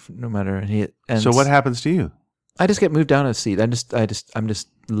 No matter. So what happens to you? I just get moved down a seat. I'm just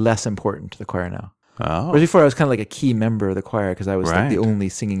less important to the choir now. Oh. Whereas before I was kind of like a key member of the choir because I was like the Right. only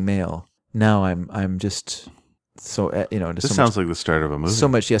singing male. Now I'm just so just This so sounds like the start of a movie. so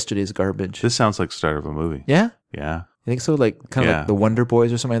much yesterday's garbage. This sounds like the start of a movie. Yeah, Yeah. I think so. Like kind of Yeah. like the Wonder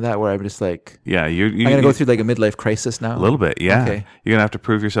Boys or something like that, where I'm just like Yeah. I'm gonna go through like a midlife crisis now. a little bit. Yeah. Okay. You're going to have to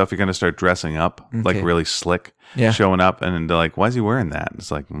prove yourself. You're going to start dressing up like Okay. really slick, Yeah. showing up. And they're like, why is he wearing that? And it's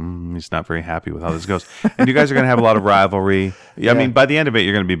like, he's not very happy with how this goes. And you guys are going to have a lot of rivalry. I mean, by the end of it,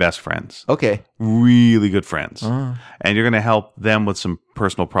 you're going to be best friends. Okay. Really good friends. Oh. And you're going to help them with some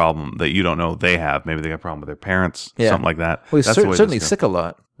personal problem that you don't know they have. Maybe they got a problem with their parents, Yeah. something like that. Well, he's That's the way this certainly goes. sick a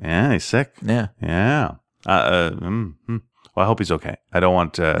lot. Yeah, he's sick. Yeah. Yeah. Well, I hope he's okay. I don't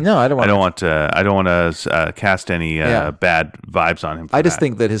want. No, I don't want. I don't want to cast any Yeah. bad vibes on him. For I just that.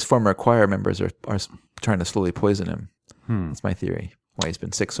 think that his former choir members are trying to slowly poison him. That's my theory. Why he's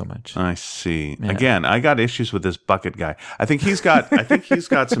been sick so much. I see. Yeah. Again, I got issues with this Bucket Guy. I think he's got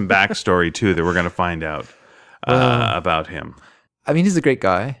some backstory too that we're going to find out about him. I mean, he's a great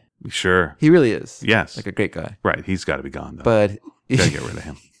guy. Sure. He really is. Yes. Like a great guy. Right. He's got to be gone though. But Gotta get rid of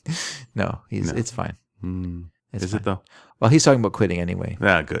him. no, it's fine. It's Is fine. it though? Well, he's talking about quitting anyway.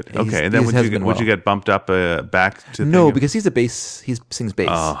 Yeah, good. He's- Okay. And then he would has you been would you well. get bumped up back to No, thinking- because he's a bass. He sings bass.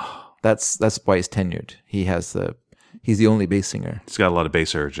 Oh. That's why he's tenured. He's the only bass singer. he's got a lot of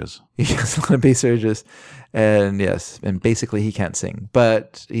bass urges. He has a lot of bass urges, and basically he can't sing,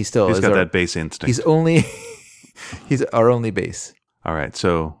 but he still He's is got our, that bass instinct. he's our only bass. All right.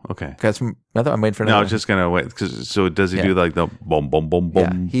 So okay. Guys, I'm waiting for No, I another. was just gonna wait. So does he Yeah. do like the boom, boom, boom, Yeah,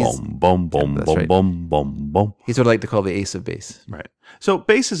 boom, he's- boom, boom, boom, that's boom, right. boom, boom, boom? He's what I like to call the ace of bass. Right. So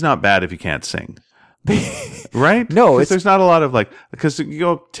bass is not bad if you can't sing, right? No, 'Cause it's- there's not a lot of because you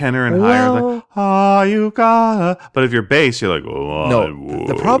go up tenor and higher, like you got. But if you're bass, you're like, oh, No,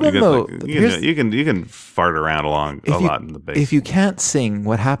 the problem, though, you can fart around a lot in the bass. If you can't sing,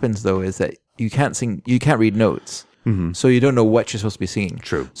 what happens though is that you can't sing. You can't read notes. So you don't know what you're supposed to be singing.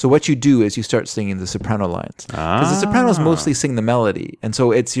 True. So what you do is you start singing the soprano lines because the sopranos mostly sing the melody, and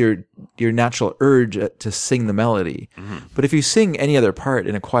so it's your natural urge to sing the melody. But if you sing any other part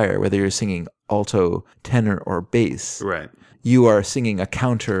in a choir, whether you're singing alto, tenor, or bass, right. you are singing a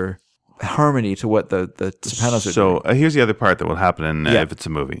counter harmony to what the sopranos are doing. So here's the other part that will happen Yeah. if it's a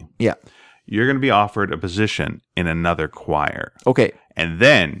movie. Yeah. You're going to be offered a position in another choir. Okay. And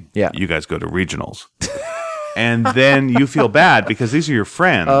then Yeah. you guys go to regionals. And then you feel bad because these are your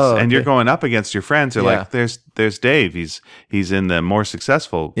friends, Oh, and you're okay. going up against your friends. They're Yeah. like, "There's Dave. He's in the more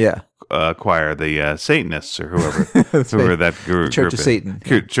successful Yeah. choir, the Satanists or whoever that group Church of is. Satan.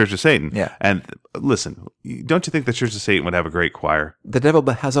 Church of Satan." Yeah. And listen, don't you think the Church of Satan would have a great choir? The devil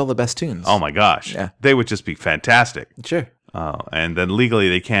has all the best tunes. Oh my gosh, Yeah. they would just be fantastic. Sure. And then legally,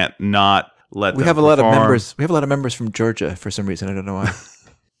 they can't not let. We them have a lot of perform. members. We have a lot of members from Georgia for some reason. I don't know why.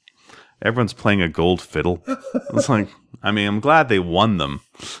 Everyone's playing a gold fiddle. It's like, I mean, I'm glad they won them,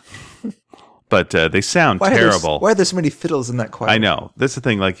 but they sound terrible. Why are there so many fiddles in that choir? I know. That's the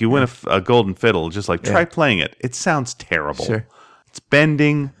thing. Like, you win a golden fiddle, just like try Yeah. playing it. It sounds terrible. Sure. It's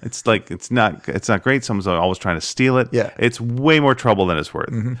bending. It's like it's not great. Someone's always trying to steal it. Yeah. It's way more trouble than it's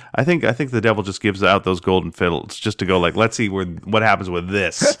worth. I think the devil just gives out those golden fiddles just to go like, let's see what happens with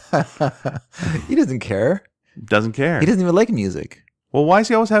this. He doesn't care. Doesn't care. He doesn't even like music. Well, why is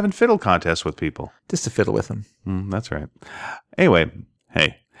he always having fiddle contests with people? Just to fiddle with him. That's right. Anyway,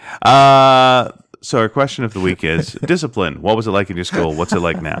 hey. So our question of the week is discipline. What was it like in your school? What's it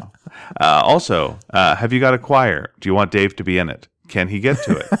like now? Also, have you got a choir? Do you want Dave to be in it? Can he get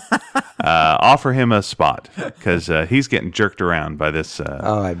to it? Offer him a spot because he's getting jerked around by this.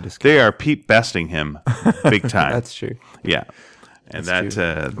 Oh, I'm just kidding. They are Pete besting him big time. That's true. Yeah. And That's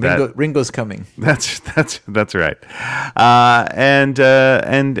that, true. Ringo's coming. That's right. And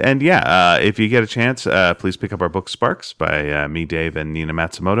yeah, if you get a chance, please pick up our book Sparks by me, Dave, and Nina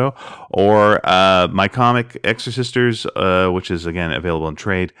Matsumoto, or my comic Exorcisters, which is again available in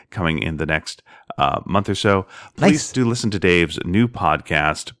trade, coming in the next month or so. Please Nice. do listen to Dave's new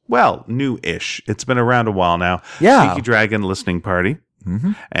podcast. Well, new-ish. It's been around a while now. Yeah. Sneaky Dragon Listening Party.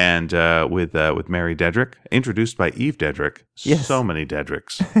 And with Mary Dedrick, introduced by Eve Dedrick. Yes. So many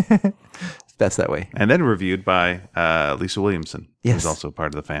Dedricks. Best that way. And then reviewed by Lisa Williamson, Yes. who's also part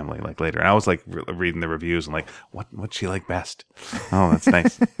of the family. Like later, and I was like reading the reviews and like, what'd she like best? Oh, that's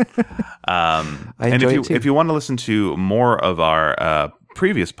nice. I And enjoy it too. if you want to listen to more of our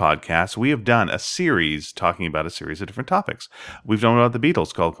previous podcasts, we have done a series talking about a series of different topics. We've done about the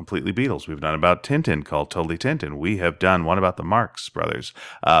Beatles called Completely Beatles. We've done about Tintin called Totally Tintin. We have done one about the Marx Brothers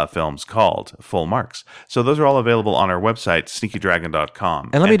films called Full Marx. So those are all available on our website, sneakydragon.com.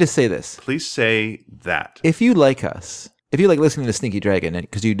 And let me just say this. Please say that. If you like us, if you like listening to Sneaky Dragon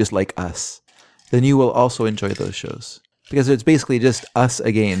because you just like us, then you will also enjoy those shows. Because it's basically just us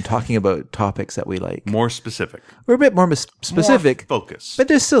again talking about topics that we like. More specific. We're a bit more specific, More focus. but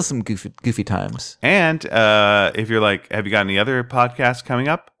there's still some goofy times. And if you're like, have you got any other podcasts coming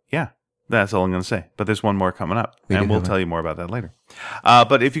up? Yeah, that's all I'm going to say. But there's one more coming up, and we'll tell you more about that later.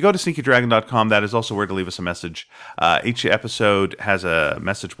 But if you go to sneakydragon.com, that is also where to leave us a message. Each episode has a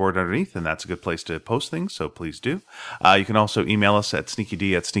message board underneath, and that's a good place to post things, so please do. You can also email us at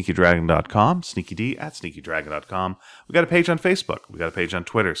sneakyd@sneakydragon.com, sneakyd@sneakydragon.com. We got a page on Facebook. We got a page on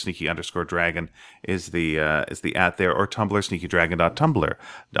Twitter. Sneaky_dragon is the at there, or Tumblr,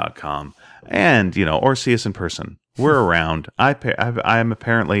 sneakydragon.tumblr.com. And, or see us in person. We're around. I'm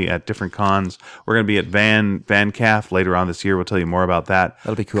apparently at different cons. We're going to be at VanCaf later on this year. We'll tell you more about that.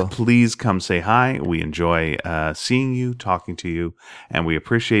 That'll be cool. Please come say hi. We enjoy seeing you, talking to you, and we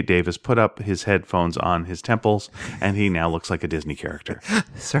appreciate Dave has put up his headphones on his temples, and he now looks like a Disney character.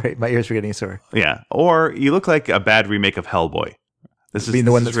 Sorry, my ears were getting sore. Yeah. Or you look like a bad remake of Hellboy. This is Being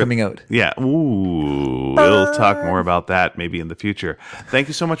the one that's coming out. Yeah. Ooh. We'll talk more about that maybe in the future. Thank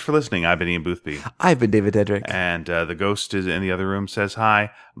you so much for listening. I've been Ian Boothby. I've been David Dedrick. And the ghost is in the other room, says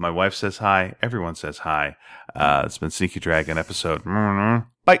hi. My wife says hi. Everyone says hi. It's been Sneaky Dragon episode.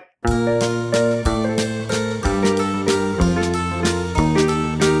 Bye.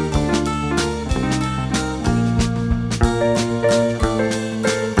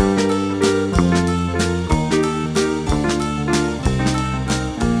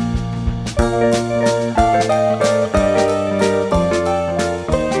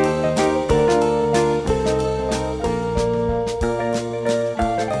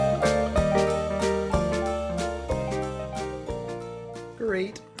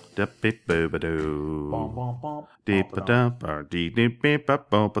 Great. Deep a dump or deep beep up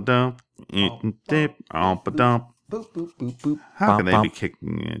bump dump. Deep dump. Boop, boop, boop, boop. How can Bum, they bum. be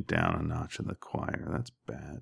kicking it down a notch in the choir? That's bad.